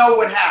 We know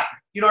what happened.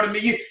 You know what I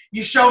mean?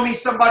 You show me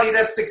somebody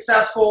that's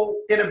successful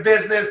in a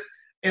business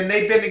and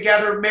they've been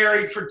together,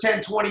 married for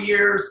 10, 20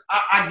 years.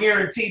 I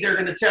guarantee they're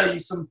going to tell you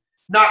some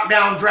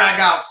knockdown,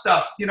 drag out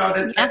stuff,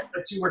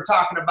 that you were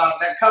talking about,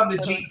 that come to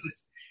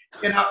Jesus.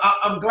 And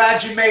I'm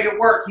glad you made it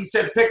work. He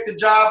said, pick the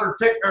job or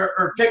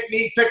pick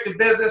me, pick the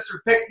business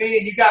or pick me,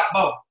 and you got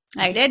both.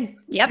 I did.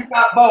 Yep. You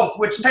got both,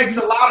 which takes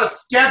a lot of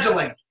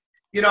scheduling.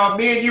 You know,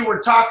 me and you were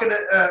talking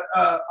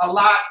a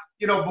lot,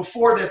 you know,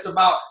 before this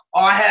about,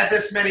 I had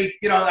this many,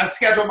 you know, I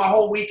scheduled my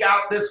whole week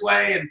out this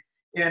way.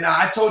 And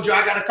I told you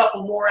I got a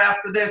couple more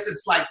after this.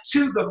 It's like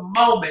to the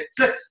moment.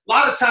 So a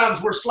lot of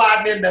times we're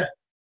sliding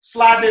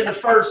into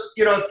first,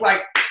 you know, it's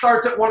like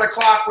starts at 1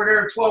 o'clock. We're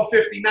there at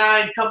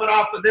 12:59, coming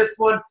off of this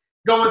one,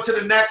 going to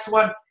the next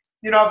one.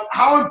 You know,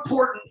 how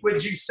important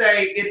would you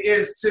say it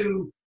is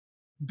to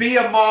be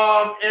a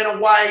mom and a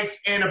wife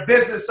and a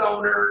business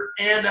owner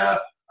and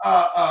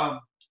a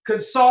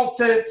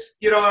consultant,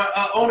 you know,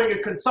 owning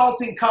a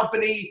consulting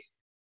company?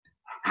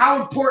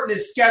 How important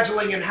is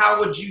scheduling, and how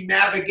would you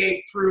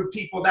navigate through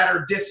people that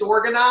are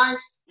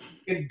disorganized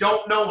and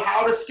don't know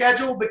how to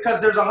schedule? Because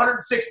there's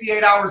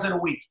 168 hours in a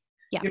week.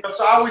 Yeah. You know,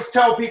 so I always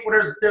tell people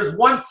there's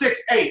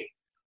 168.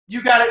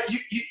 You got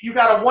it. You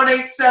got a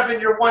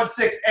 187. You're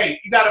 168.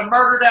 You got to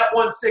murder that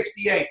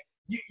 168.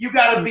 You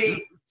got to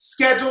be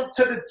scheduled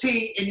to the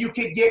T, and you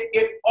can get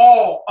it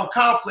all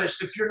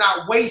accomplished if you're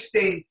not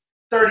wasting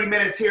 30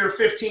 minutes here,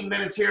 15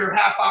 minutes here,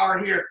 half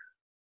hour here.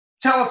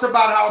 Tell us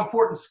about how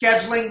important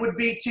scheduling would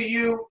be to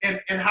you, and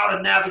how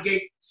to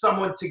navigate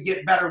someone to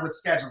get better with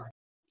scheduling.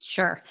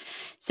 Sure.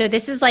 So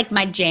this is like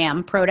my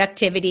jam.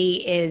 Productivity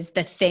is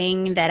the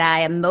thing that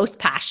I am most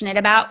passionate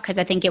about, because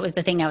I think it was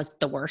the thing I was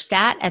the worst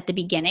at the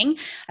beginning.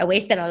 I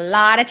wasted a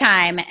lot of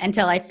time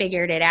until I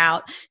figured it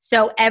out.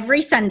 So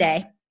every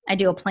Sunday, I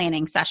do a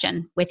planning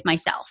session with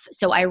myself.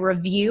 So I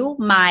review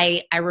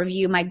my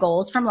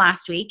goals from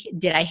last week.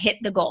 Did I hit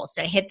the goals?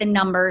 Did I hit the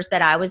numbers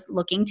that I was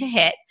looking to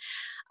hit?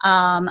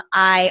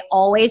 I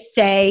always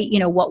say, you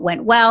know, what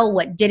went well,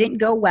 what didn't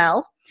go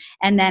well.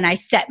 And then I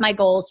set my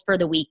goals for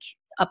the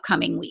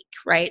upcoming week,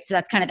 right? So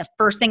that's kind of the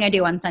first thing I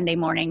do on Sunday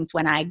mornings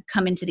when I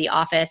come into the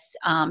office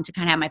to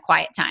kind of have my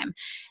quiet time.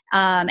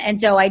 And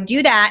so I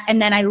do that,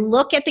 and then I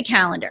look at the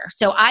calendar.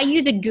 So I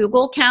use a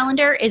Google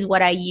Calendar is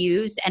what I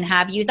use and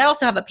have used. I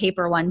also have a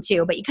paper one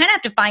too, but you kind of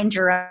have to find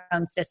your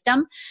own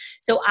system.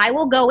 So I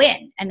will go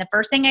in, and the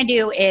first thing I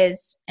do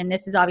is, and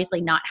this is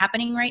obviously not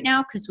happening right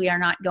now because we are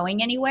not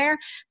going anywhere,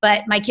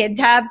 but my kids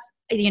have,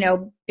 you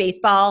know,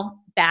 baseball,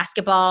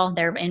 basketball.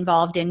 They're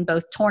involved in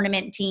both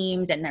tournament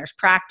teams, and there's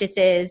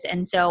practices.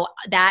 And so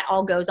that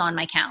all goes on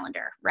my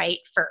calendar, right?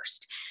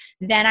 First.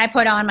 Then I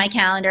put on my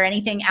calendar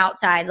anything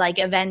outside, like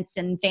events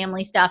and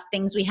family stuff,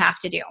 things we have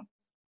to do.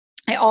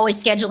 I always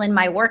schedule in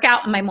my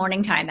workout and my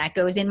morning time. That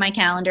goes in my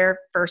calendar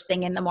first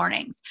thing in the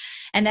mornings.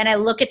 And then I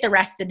look at the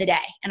rest of the day,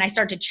 and I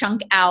start to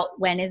chunk out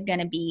when is going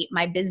to be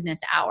my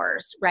business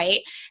hours, right?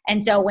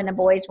 And so when the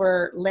boys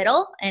were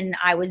little and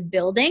I was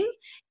building,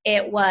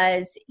 it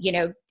was, you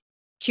know,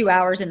 2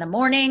 hours in the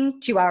morning,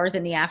 2 hours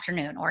in the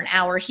afternoon, or an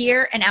hour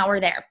here, an hour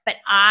there. But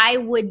I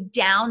would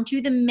down to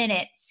the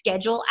minute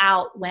schedule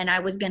out when I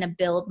was going to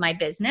build my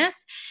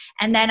business.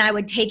 And then I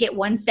would take it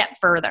one step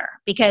further,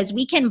 because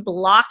we can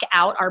block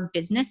out our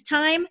business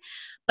time.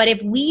 But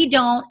if we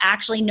don't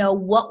actually know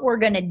what we're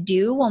going to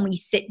do when we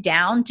sit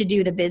down to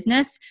do the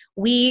business,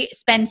 we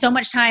spend so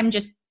much time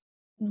just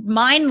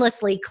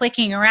mindlessly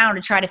clicking around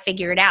to try to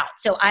figure it out.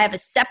 So I have a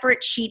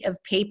separate sheet of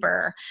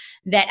paper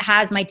that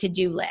has my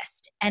to-do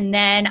list. And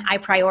then I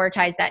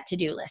prioritize that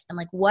to-do list. I'm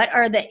like, what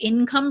are the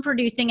income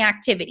producing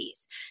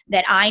activities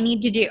that I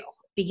need to do?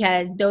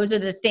 Because those are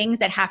the things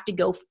that have to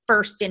go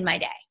first in my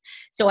day.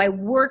 So I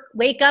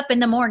wake up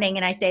in the morning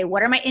and I say,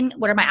 what are my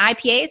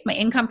IPAs, my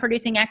income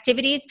producing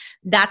activities?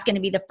 That's going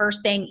to be the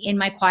first thing in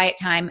my quiet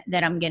time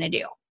that I'm going to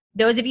do.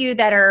 Those of you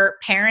that are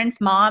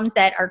parents, moms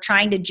that are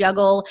trying to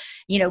juggle,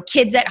 you know,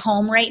 kids at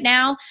home right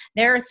now,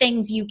 there are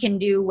things you can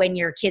do when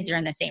your kids are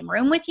in the same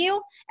room with you.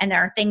 And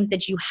there are things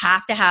that you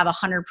have to have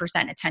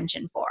 100%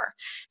 attention for.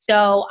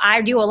 So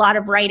I do a lot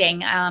of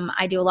writing.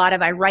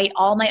 I write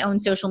all my own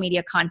social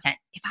media content.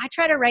 If I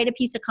try to write a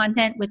piece of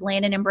content with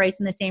Landon and Bryce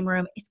in the same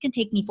room, it's going to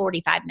take me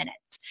 45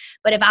 minutes.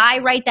 But if I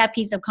write that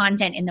piece of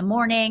content in the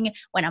morning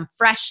when I'm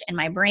fresh in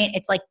my brain,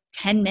 it's like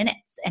 10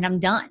 minutes and I'm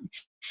done.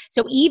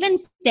 So even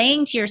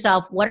saying to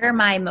yourself, what are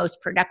my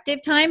most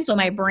productive times when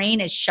my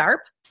brain is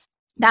sharp?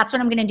 That's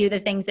when I'm going to do the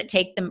things that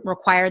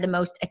require the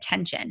most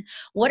attention.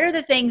 What are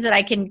the things that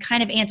I can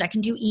kind of answer? I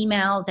can do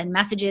emails and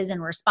messages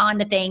and respond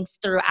to things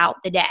throughout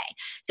the day.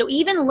 So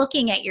even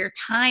looking at your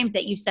times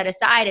that you've set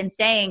aside and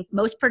saying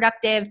most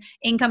productive,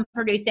 income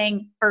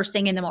producing, first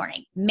thing in the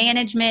morning.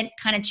 Management,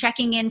 kind of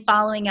checking in,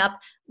 following up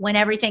when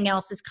everything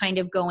else is kind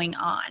of going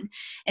on.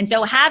 And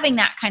so having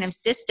that kind of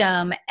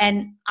system,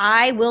 and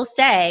I will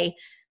say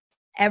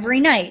every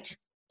night,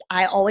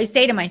 I always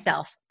say to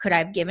myself, could I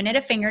have given it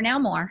a fingernail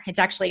more? It's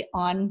actually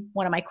on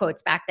one of my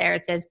quotes back there.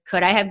 It says,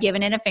 could I have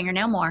given it a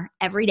fingernail more?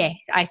 Every day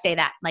I say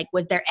that. Like,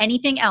 was there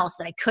anything else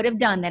that I could have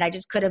done that I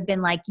just could have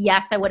been like,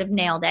 yes, I would have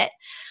nailed it.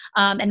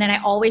 And then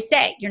I always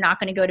say, you're not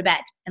going to go to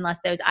bed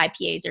unless those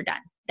IPAs are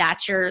done.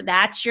 That's your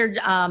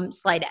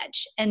slight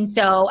edge. And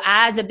so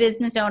as a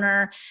business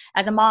owner,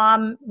 as a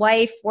mom,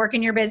 wife,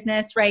 working your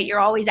business, right, you're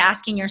always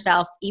asking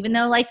yourself, even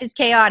though life is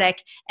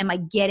chaotic, am I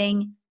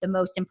getting the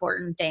most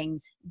important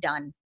things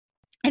done?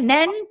 And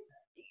then,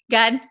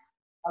 good.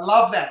 I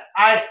love that.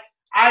 I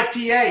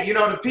IPA. You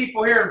know, the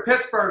people here in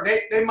Pittsburgh,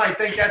 they might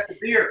think that's a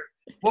beer.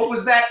 What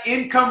was that?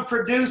 Income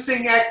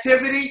producing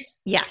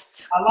activities?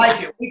 Yes. I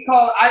like it. We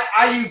call it,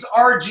 I use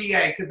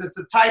RGA because it's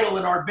a title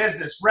in our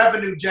business,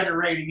 revenue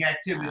generating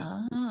activity.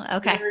 Oh,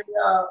 okay.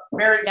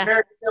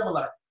 Very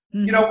similar.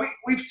 Mm-hmm. You know,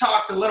 we've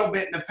talked a little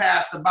bit in the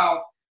past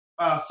about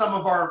some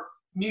of our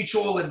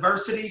mutual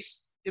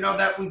adversities, you know,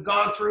 that we've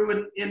gone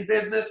through in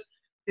business.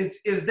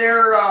 Is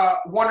there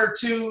one or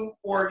two,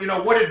 or, you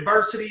know, what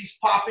adversities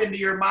pop into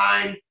your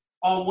mind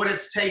on what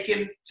it's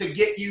taken to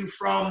get you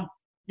from,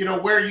 you know,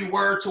 where you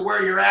were to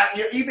where you're at?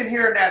 You know, even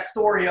hearing that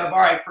story of, all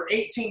right, for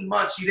 18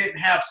 months you didn't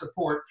have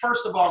support.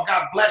 First of all,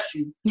 God bless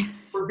you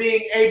for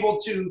being able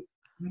to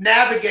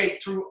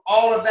navigate through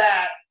all of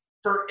that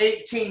for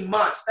 18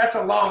 months. That's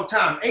a long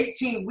time.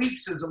 18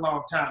 weeks is a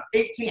long time.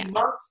 18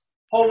 months,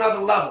 whole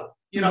nother level,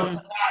 you know, to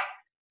not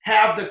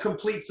have the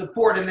complete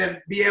support and then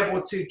be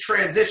able to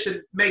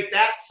transition, make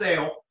that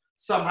sale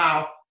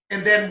somehow.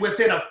 And then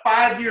within a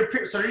 5-year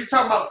period, so you're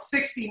talking about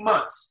 60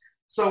 months.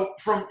 So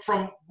from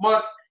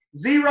month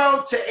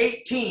 0 to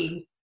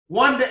 18,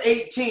 1 to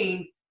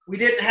 18, we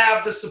didn't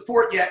have the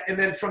support yet. And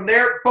then from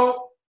there, boom,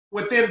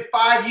 within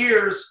 5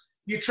 years,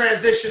 you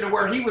transition to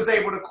where he was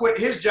able to quit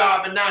his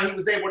job, and now he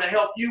was able to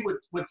help you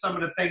with some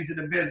of the things in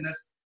the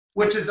business,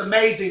 which is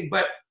amazing.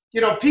 But,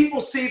 you know,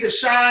 people see the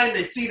shine,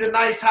 they see the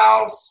nice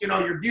house, you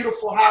know, your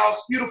beautiful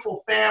house,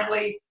 beautiful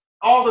family,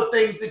 all the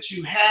things that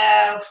you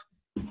have,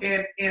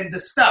 and the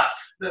stuff,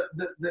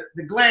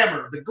 the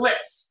glamour, the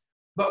glitz.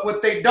 But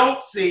what they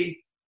don't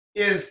see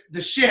is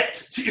the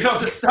shit, you know,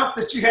 the stuff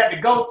that you had to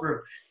go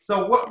through.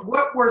 So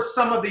what were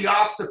some of the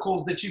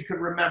obstacles that you could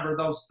remember,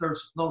 those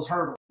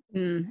hurdles?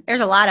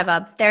 There's a lot of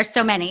them. There's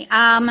so many.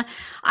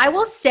 I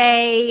will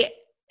say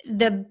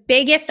the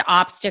biggest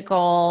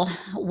obstacle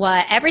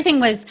everything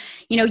was,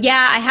 you know,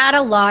 I had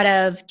a lot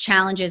of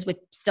challenges with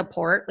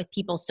support, with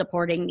people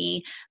supporting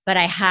me, but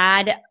I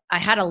had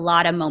a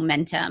lot of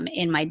momentum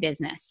in my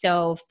business.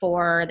 So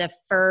for the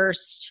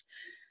first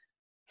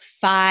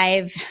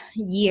 5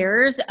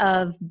 years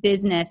of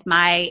business,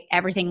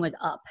 everything was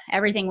up.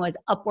 Everything was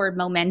upward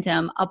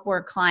momentum,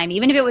 upward climb.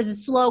 Even if it was a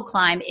slow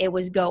climb, it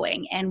was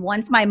going. And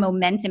once my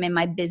momentum in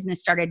my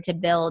business started to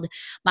build,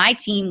 my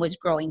team was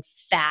growing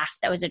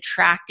fast. I was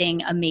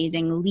attracting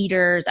amazing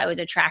leaders. I was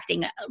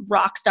attracting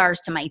rock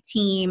stars to my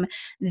team.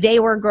 They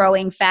were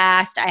growing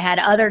fast. I had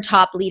other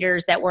top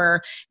leaders that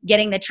were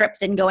getting the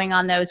trips and going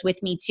on those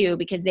with me too,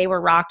 because they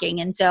were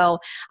rocking. And so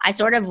I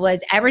sort of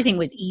everything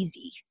was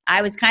easy.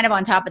 I was kind of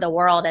on top of the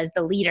world as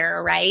the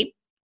leader, right?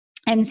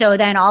 And so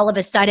then all of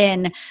a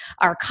sudden,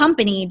 our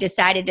company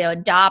decided to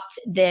adopt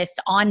this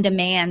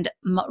on-demand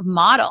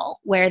model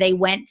where they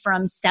went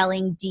from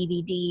selling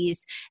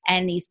DVDs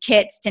and these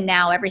kits to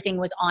now everything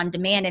was on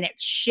demand, and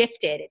it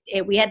shifted.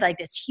 We had like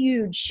this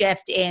huge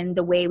shift in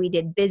the way we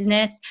did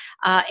business.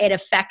 It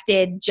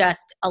affected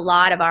just a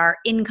lot of our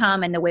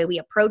income and the way we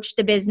approached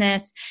the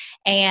business.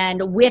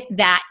 And with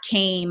that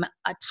came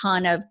a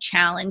ton of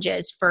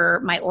challenges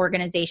for my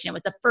organization. It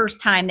was the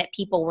first time that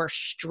people were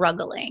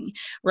struggling,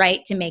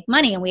 right, to make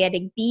money. And we had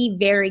to be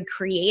very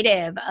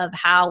creative of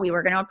how we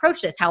were going to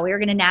approach this, how we were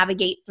going to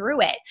navigate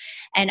through it.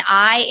 And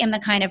I am the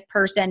kind of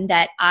person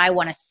that I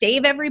want to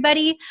save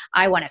everybody.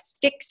 I want to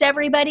fix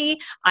everybody.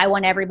 I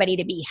want everybody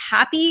to be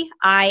happy.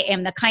 I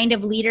am the kind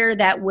of leader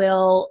that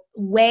will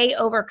way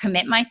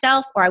overcommit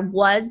myself, or I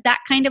was that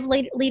kind of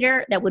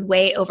leader that would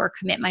way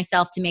overcommit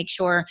myself to make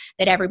sure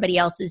that everybody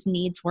else's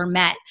needs were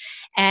met.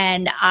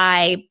 And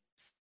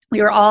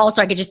we were all,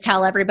 so I could just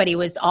tell everybody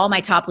all my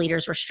top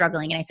leaders were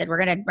struggling. And I said,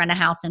 we're going to rent a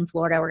house in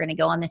Florida. We're going to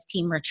go on this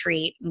team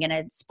retreat. I'm going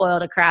to spoil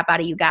the crap out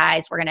of you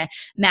guys. We're going to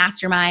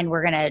mastermind.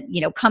 We're going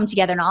to, come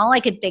together. And all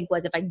I could think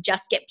was, if I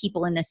just get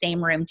people in the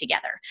same room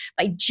together,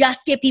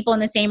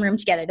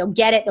 they'll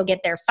get it. They'll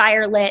get their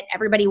fire lit.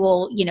 Everybody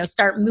will,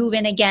 start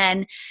moving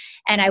again.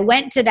 And I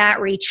went to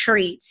that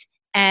retreat.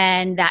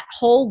 And that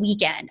whole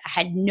weekend, I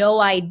had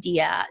no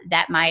idea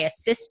that my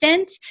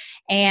assistant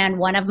and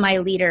one of my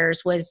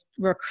leaders was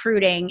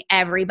recruiting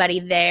everybody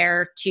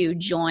there to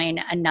join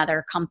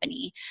another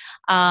company.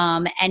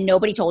 And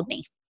nobody told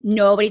me.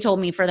 Nobody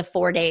told me for the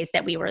 4 days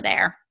that we were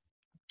there.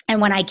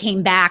 And when I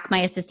came back,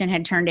 my assistant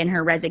had turned in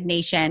her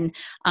resignation.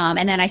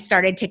 And then I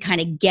started to kind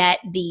of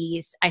get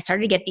these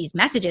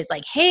messages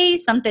like, hey,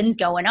 something's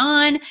going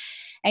on.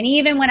 And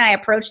even when I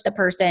approached the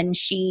person,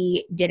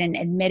 she didn't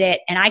admit it.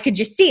 And I could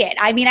just see it.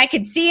 I mean, I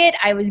could see it.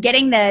 I was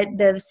getting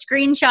the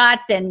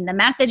screenshots and the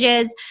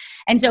messages.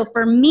 And so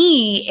for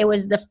me, it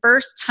was the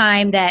first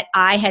time that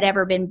I had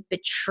ever been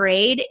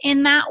betrayed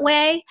in that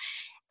way.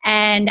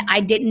 And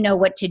I didn't know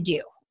what to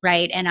do.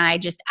 Right. And I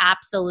just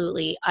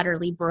absolutely,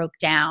 utterly broke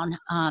down.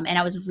 And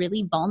I was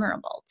really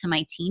vulnerable to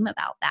my team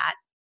about that.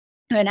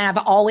 And I've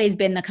always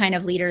been the kind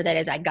of leader that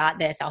is, I got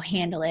this, I'll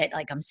handle it.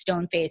 Like I'm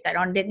stone faced.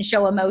 Didn't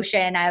show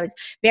emotion. I was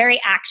very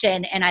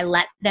action, and I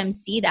let them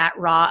see that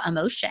raw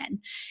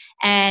emotion.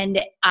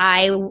 And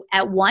I,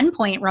 at one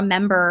point,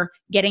 remember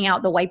getting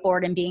out the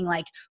whiteboard and being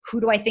like, who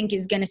do I think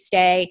is going to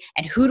stay?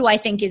 And who do I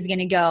think is going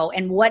to go?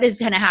 And what is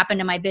going to happen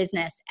to my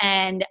business?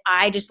 And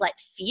I just let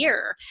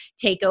fear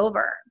take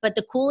over. But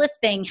the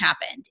coolest thing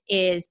happened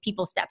is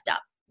people stepped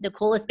up. The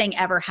coolest thing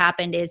ever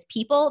happened is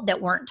people that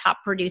weren't top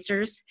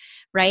producers,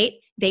 right?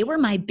 They were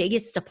my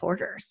biggest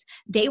supporters.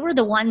 They were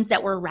the ones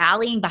that were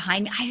rallying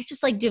behind me. I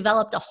just like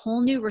developed a whole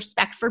new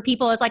respect for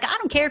people. I was like, I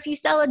don't care if you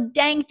sell a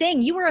dang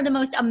thing. You were the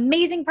most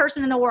amazing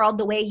person in the world,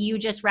 the way you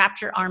just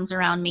wrapped your arms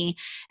around me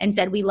and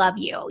said, we love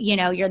you. You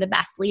know, you're the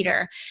best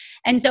leader.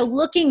 And so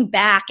looking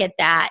back at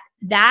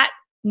that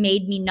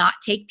made me not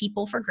take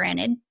people for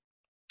granted.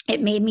 It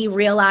made me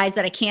realize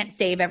that I can't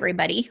save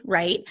everybody,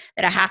 right?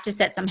 That I have to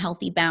set some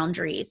healthy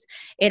boundaries.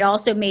 It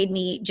also made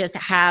me just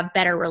have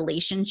better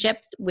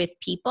relationships with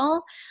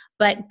people.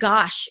 But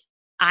gosh,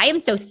 I am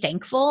so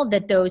thankful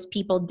that those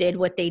people did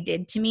what they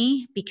did to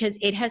me, because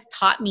it has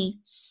taught me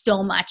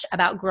so much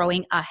about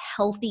growing a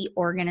healthy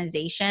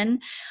organization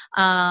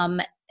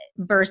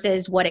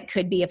versus what it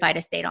could be if I'd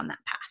have stayed on that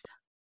path.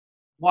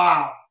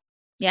 Wow.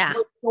 Yeah.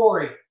 Good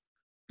story.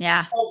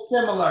 Yeah. So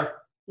similar.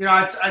 You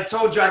know, I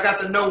told you I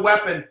got the no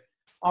weapon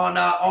on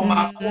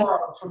my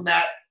forearm from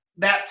that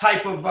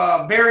type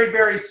of very,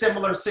 very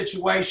similar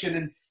situation.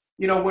 And,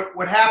 you know,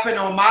 what happened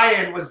on my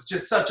end was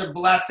just such a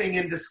blessing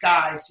in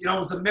disguise. You know, it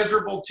was a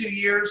miserable 2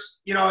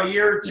 years, you know, a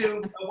year or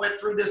two I went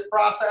through this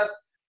process,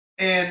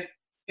 and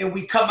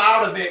we come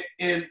out of it,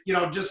 and, you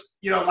know, just,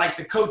 you know, like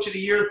the coach of the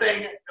year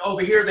thing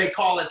over here, they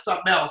call it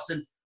something else.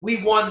 And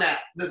we won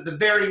that the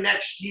very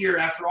next year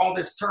after all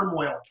this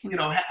turmoil, you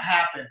know,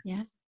 happened.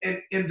 Yeah.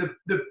 And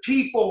the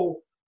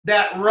people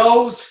that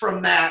rose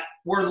from that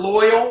were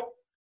loyal,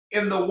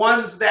 and the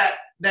ones that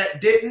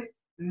didn't,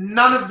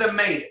 none of them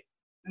made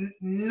it.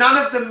 None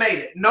of them made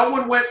it. No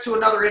one went to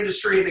another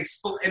industry and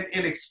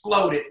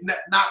exploded.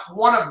 Not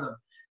one of them.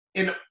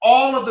 And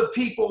all of the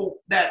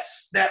people that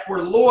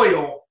were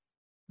loyal,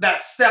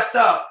 that stepped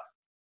up,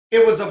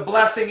 it was a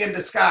blessing in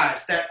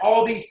disguise that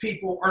all these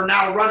people are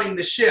now running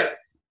the ship.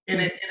 And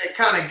it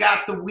kind of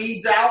got the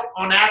weeds out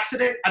on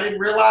accident. I didn't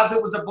realize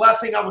it was a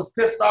blessing. I was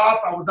pissed off.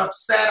 I was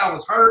upset. I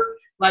was hurt.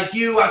 Like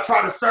you, I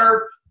try to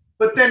serve.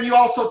 But then you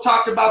also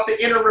talked about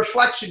the inner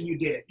reflection you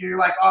did. You're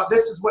like, oh,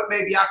 this is what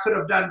maybe I could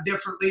have done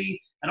differently.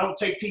 I don't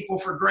take people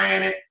for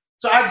granted.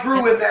 So I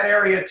grew in that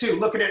area too,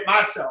 looking at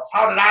myself.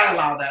 How did I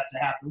allow that to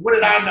happen? What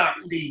did I not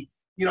see,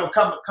 you know,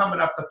 coming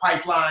up the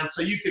pipeline,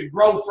 so you could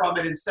grow from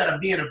it instead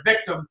of being a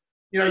victim?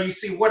 You know, you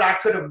see what I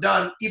could have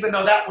done, even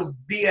though that was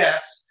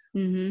BS.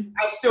 Mm-hmm.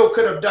 I still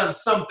could have done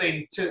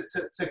something to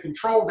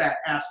control that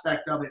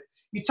aspect of it.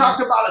 You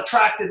talked about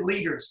attracted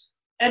leaders.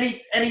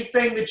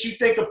 Anything that you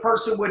think a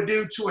person would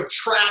do to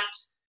attract,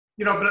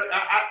 you know, but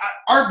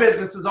our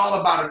business is all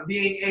about it,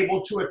 being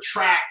able to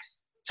attract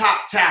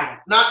top talent,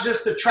 not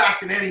just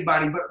attracting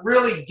anybody, but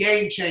really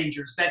game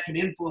changers that can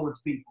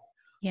influence people.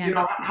 Yeah. You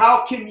know,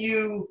 how can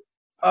you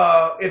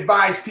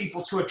advise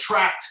people to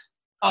attract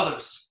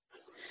others,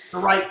 the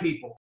right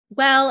people?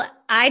 Well,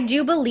 I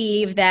do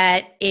believe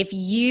that if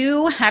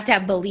you have to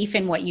have belief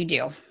in what you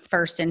do,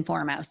 first and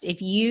foremost,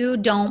 if you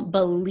don't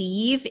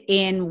believe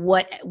in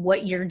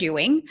what you're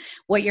doing,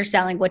 what you're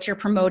selling, what you're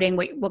promoting,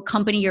 what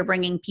company you're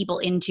bringing people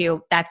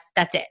into, that's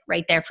it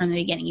right there from the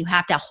beginning. You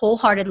have to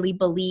wholeheartedly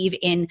believe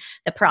in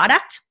the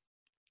product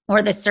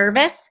or the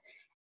service.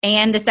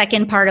 And the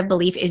second part of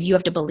belief is you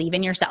have to believe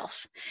in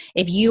yourself.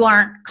 If you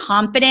aren't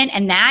confident,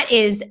 and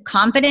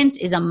confidence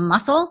is a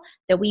muscle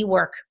that we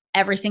work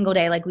every single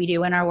day like we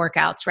do in our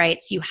workouts,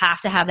 right? So you have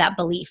to have that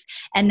belief.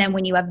 And then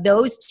when you have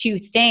those two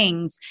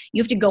things,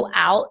 you have to go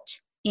out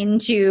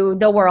into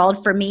the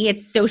world. For me,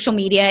 it's social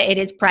media. It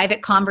is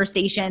private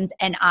conversations.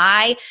 And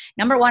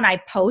number one,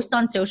 I post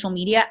on social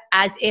media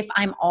as if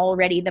I'm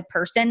already the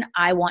person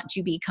I want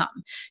to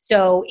become.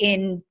 So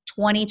in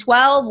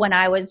 2012, when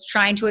I was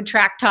trying to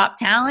attract top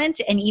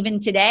talent, and even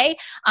today,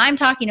 I'm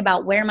talking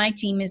about where my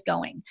team is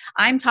going.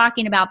 I'm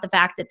talking about the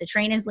fact that the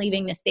train is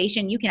leaving the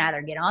station. You can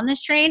either get on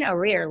this train or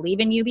we are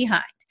leaving you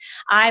behind.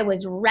 I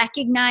was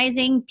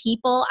recognizing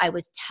people. I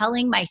was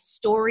telling my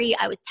story.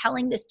 I was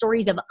telling the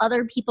stories of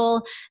other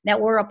people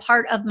that were a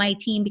part of my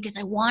team, because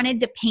I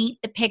wanted to paint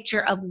the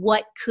picture of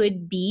what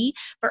could be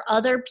for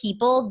other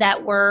people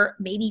that were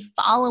maybe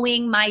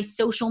following my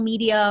social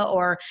media,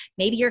 or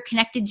maybe you're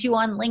connected to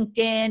on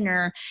LinkedIn,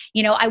 or,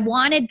 you know, I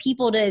wanted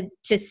people to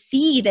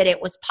see that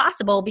it was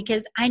possible,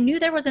 because I knew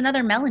there was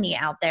another Melanie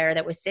out there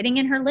that was sitting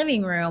in her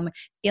living room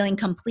feeling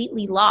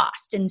completely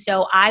lost. And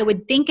so I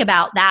would think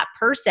about that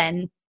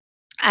person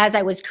as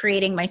I was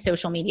creating my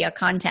social media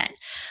content.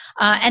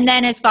 And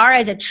then as far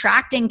as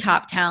attracting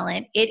top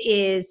talent, it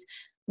is,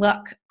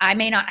 look, I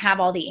may not have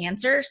all the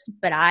answers,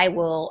 but I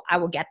will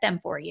get them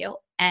for you,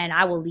 and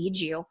I will lead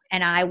you,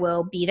 and I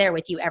will be there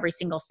with you every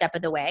single step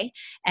of the way.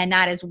 And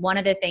that is one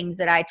of the things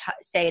that I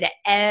say to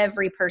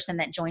every person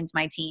that joins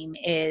my team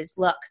is,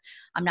 look,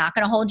 I'm not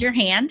going to hold your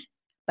hand.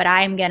 but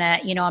I'm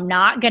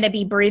not going to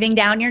be breathing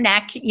down your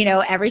neck,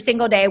 every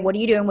single day. What are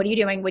you doing? What are you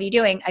doing? What are you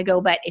doing? I go,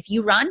 but if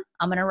you run,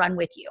 I'm going to run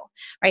with you,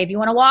 right? If you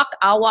want to walk,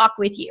 I'll walk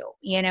with you,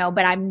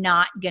 but I'm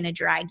not going to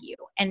drag you.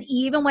 And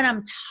even when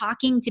I'm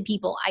talking to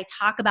people, I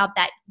talk about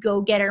that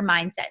go-getter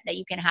mindset, that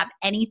you can have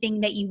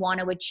anything that you want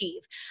to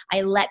achieve.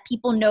 I let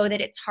people know that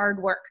it's hard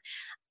work.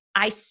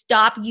 I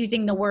stop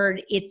using the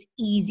word it's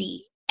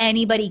easy.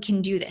 Anybody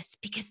can do this,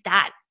 because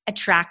that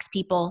attracts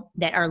people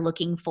that are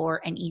looking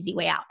for an easy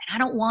way out. And I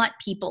don't want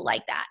people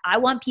like that. I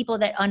want people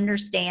that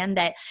understand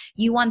that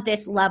you want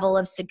this level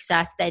of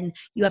success, then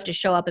you have to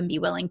show up and be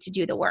willing to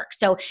do the work.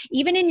 So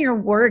even in your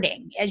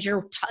wording, as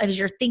you're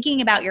thinking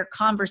about your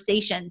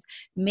conversations,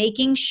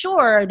 making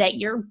sure that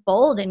you're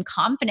bold and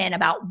confident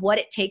about what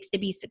it takes to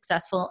be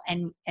successful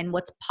and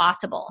what's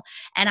possible.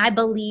 And I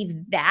believe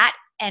that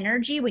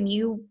energy, when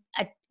you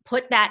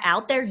put that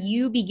out there,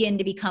 you begin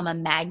to become a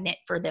magnet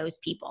for those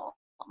people.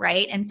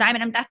 Right. And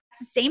Simon, that's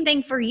the same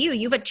thing for you.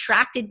 You've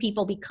attracted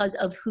people because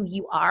of who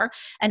you are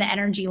and the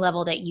energy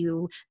level that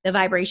the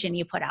vibration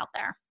you put out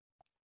there.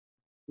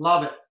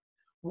 Love it.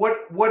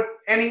 What,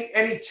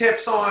 any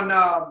tips on,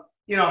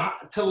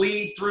 to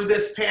lead through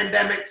this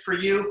pandemic for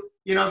you,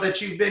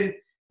 that you've been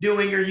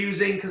doing or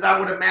using? Cause I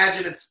would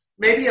imagine it's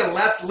maybe a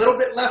little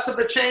bit less of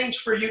a change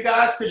for you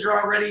guys, cause you're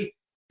already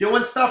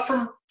doing stuff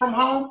from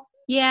home.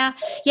 Yeah.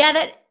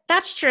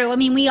 That's true. I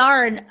mean, we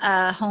are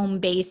a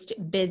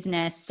home-based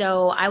business.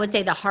 So I would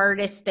say the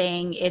hardest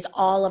thing is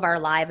all of our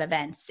live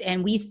events.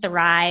 And we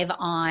thrive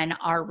on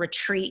our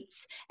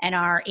retreats and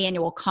our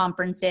annual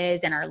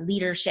conferences and our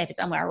leadership.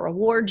 Some of our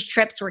rewards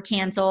trips were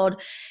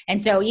canceled.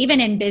 And so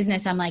even in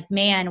business, I'm like,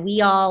 man,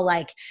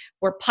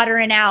 we're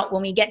puttering out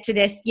when we get to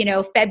this,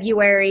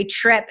 February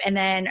trip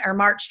or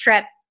March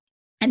trip.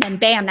 And then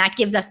bam, that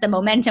gives us the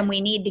momentum we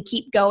need to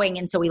keep going.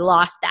 And so we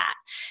lost that.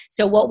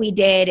 So what we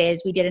did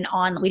is we did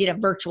a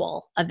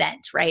virtual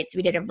event, right? So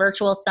we did a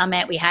virtual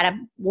summit. We had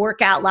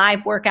a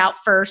live workout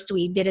first.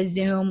 We did a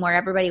Zoom where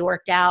everybody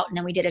worked out, and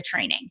then we did a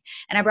training.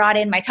 And I brought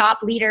in my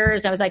top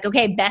leaders. I was like,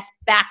 okay, best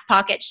back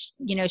pocket,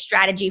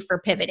 strategy for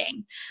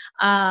pivoting.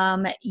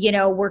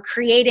 We're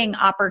creating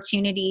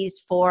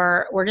opportunities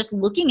we're just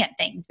looking at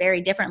things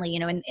very differently.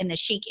 In the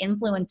chic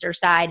influencer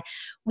side,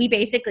 we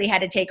basically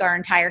had to take our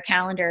entire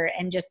calendar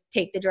and just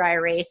take the dry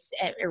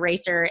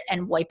eraser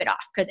and wipe it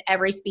off, because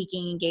every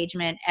speaking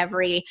engagement,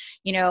 every,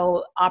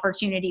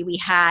 opportunity we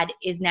had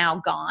is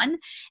now gone.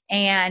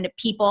 And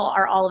people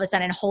are all of a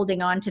sudden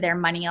holding on to their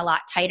money a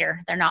lot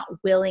tighter. They're not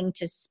willing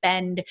to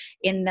spend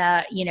in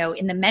the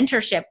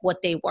mentorship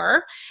what they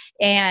were.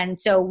 And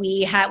so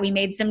we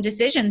made some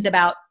decisions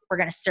about, we're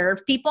going to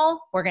serve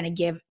people. We're going to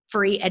give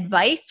free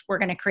advice. We're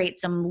going to create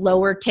some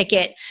lower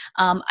ticket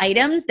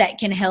items that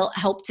can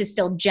help to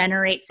still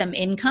generate some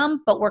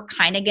income, but we're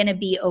kind of going to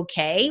be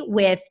okay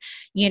with,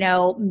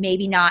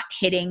 maybe not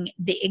hitting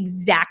the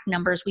exact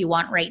numbers we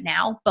want right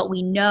now, but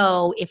we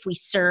know if we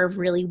serve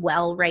really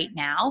well right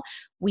now,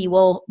 we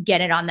will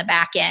get it on the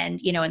back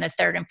end, in the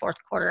third and fourth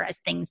quarter as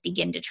things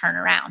begin to turn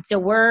around. So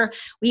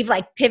we've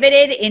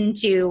pivoted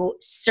into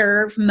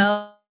serve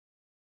mode,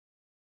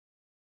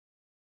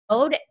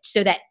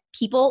 so that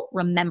people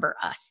remember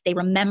us. They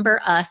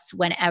remember us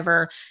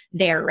whenever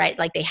they're right.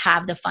 They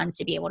have the funds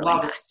to be able to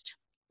invest.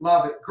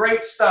 Love it.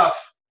 Great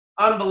stuff.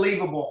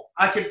 Unbelievable.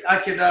 I could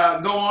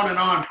go on and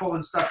on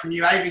pulling stuff from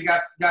you. I even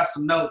got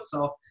some notes.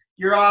 So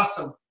you're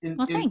awesome.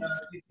 Thanks.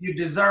 You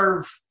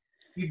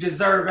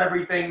deserve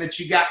everything that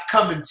you got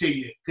coming to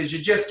you, because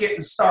you're just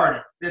getting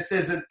started. This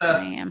isn't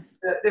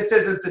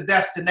the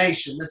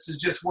destination. This is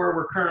just where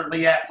we're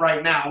currently at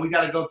right now. We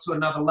got to go to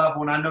another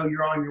level, and I know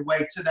you're on your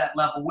way to that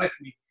level with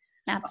me.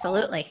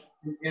 Absolutely.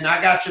 And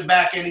I got your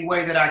back any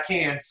way that I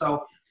can.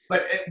 So,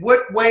 but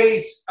what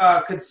ways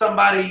could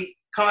somebody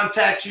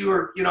contact you,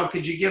 or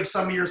could you give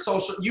some of your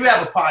social? You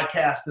have a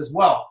podcast as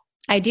well.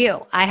 I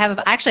do. I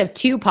actually have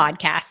two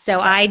podcasts. So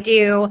I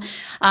do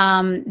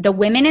the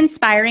Women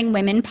Inspiring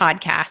Women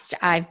podcast.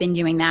 I've been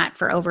doing that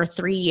for over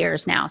 3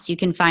 years now. So you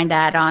can find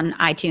that on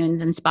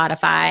iTunes and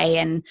Spotify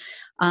and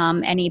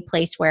any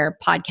place where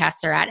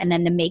podcasts are at. And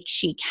then the Make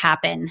Chic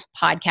Happen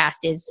podcast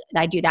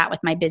I do that with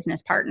my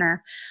business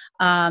partner.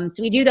 So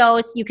we do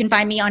those. You can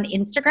find me on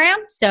Instagram.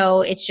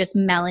 So it's just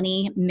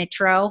Melanie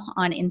Mitro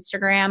on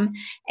Instagram.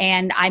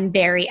 And I'm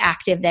very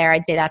active there.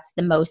 I'd say that's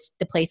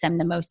the place I'm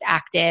the most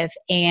active.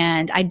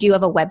 And I do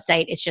have a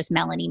website. It's just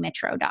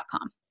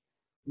melaniemitro.com.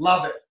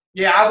 Love it.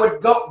 Yeah, I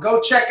would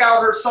go check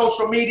out her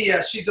social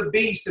media. She's a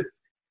beast.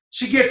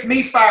 She gets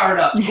me fired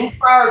up. Who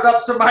fires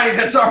up somebody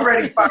that's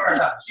already fired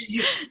up?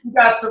 You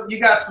got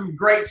some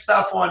great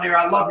stuff on there.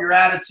 I love your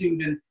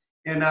attitude,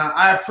 and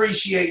I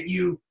appreciate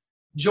you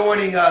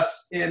joining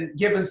us and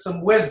giving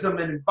some wisdom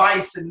and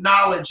advice and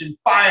knowledge and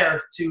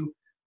fire to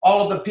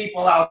all of the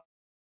people out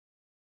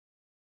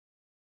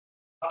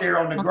there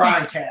on the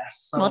Grindcast.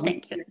 So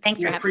thank you.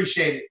 Thanks for having me.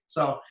 Appreciate it.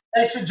 So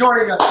thanks for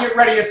joining us. Get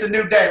ready. It's a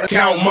new day.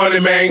 Count money,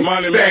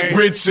 man. Stack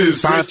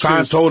riches. Try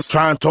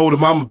and told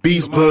him I'm a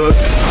beast,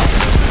 bud.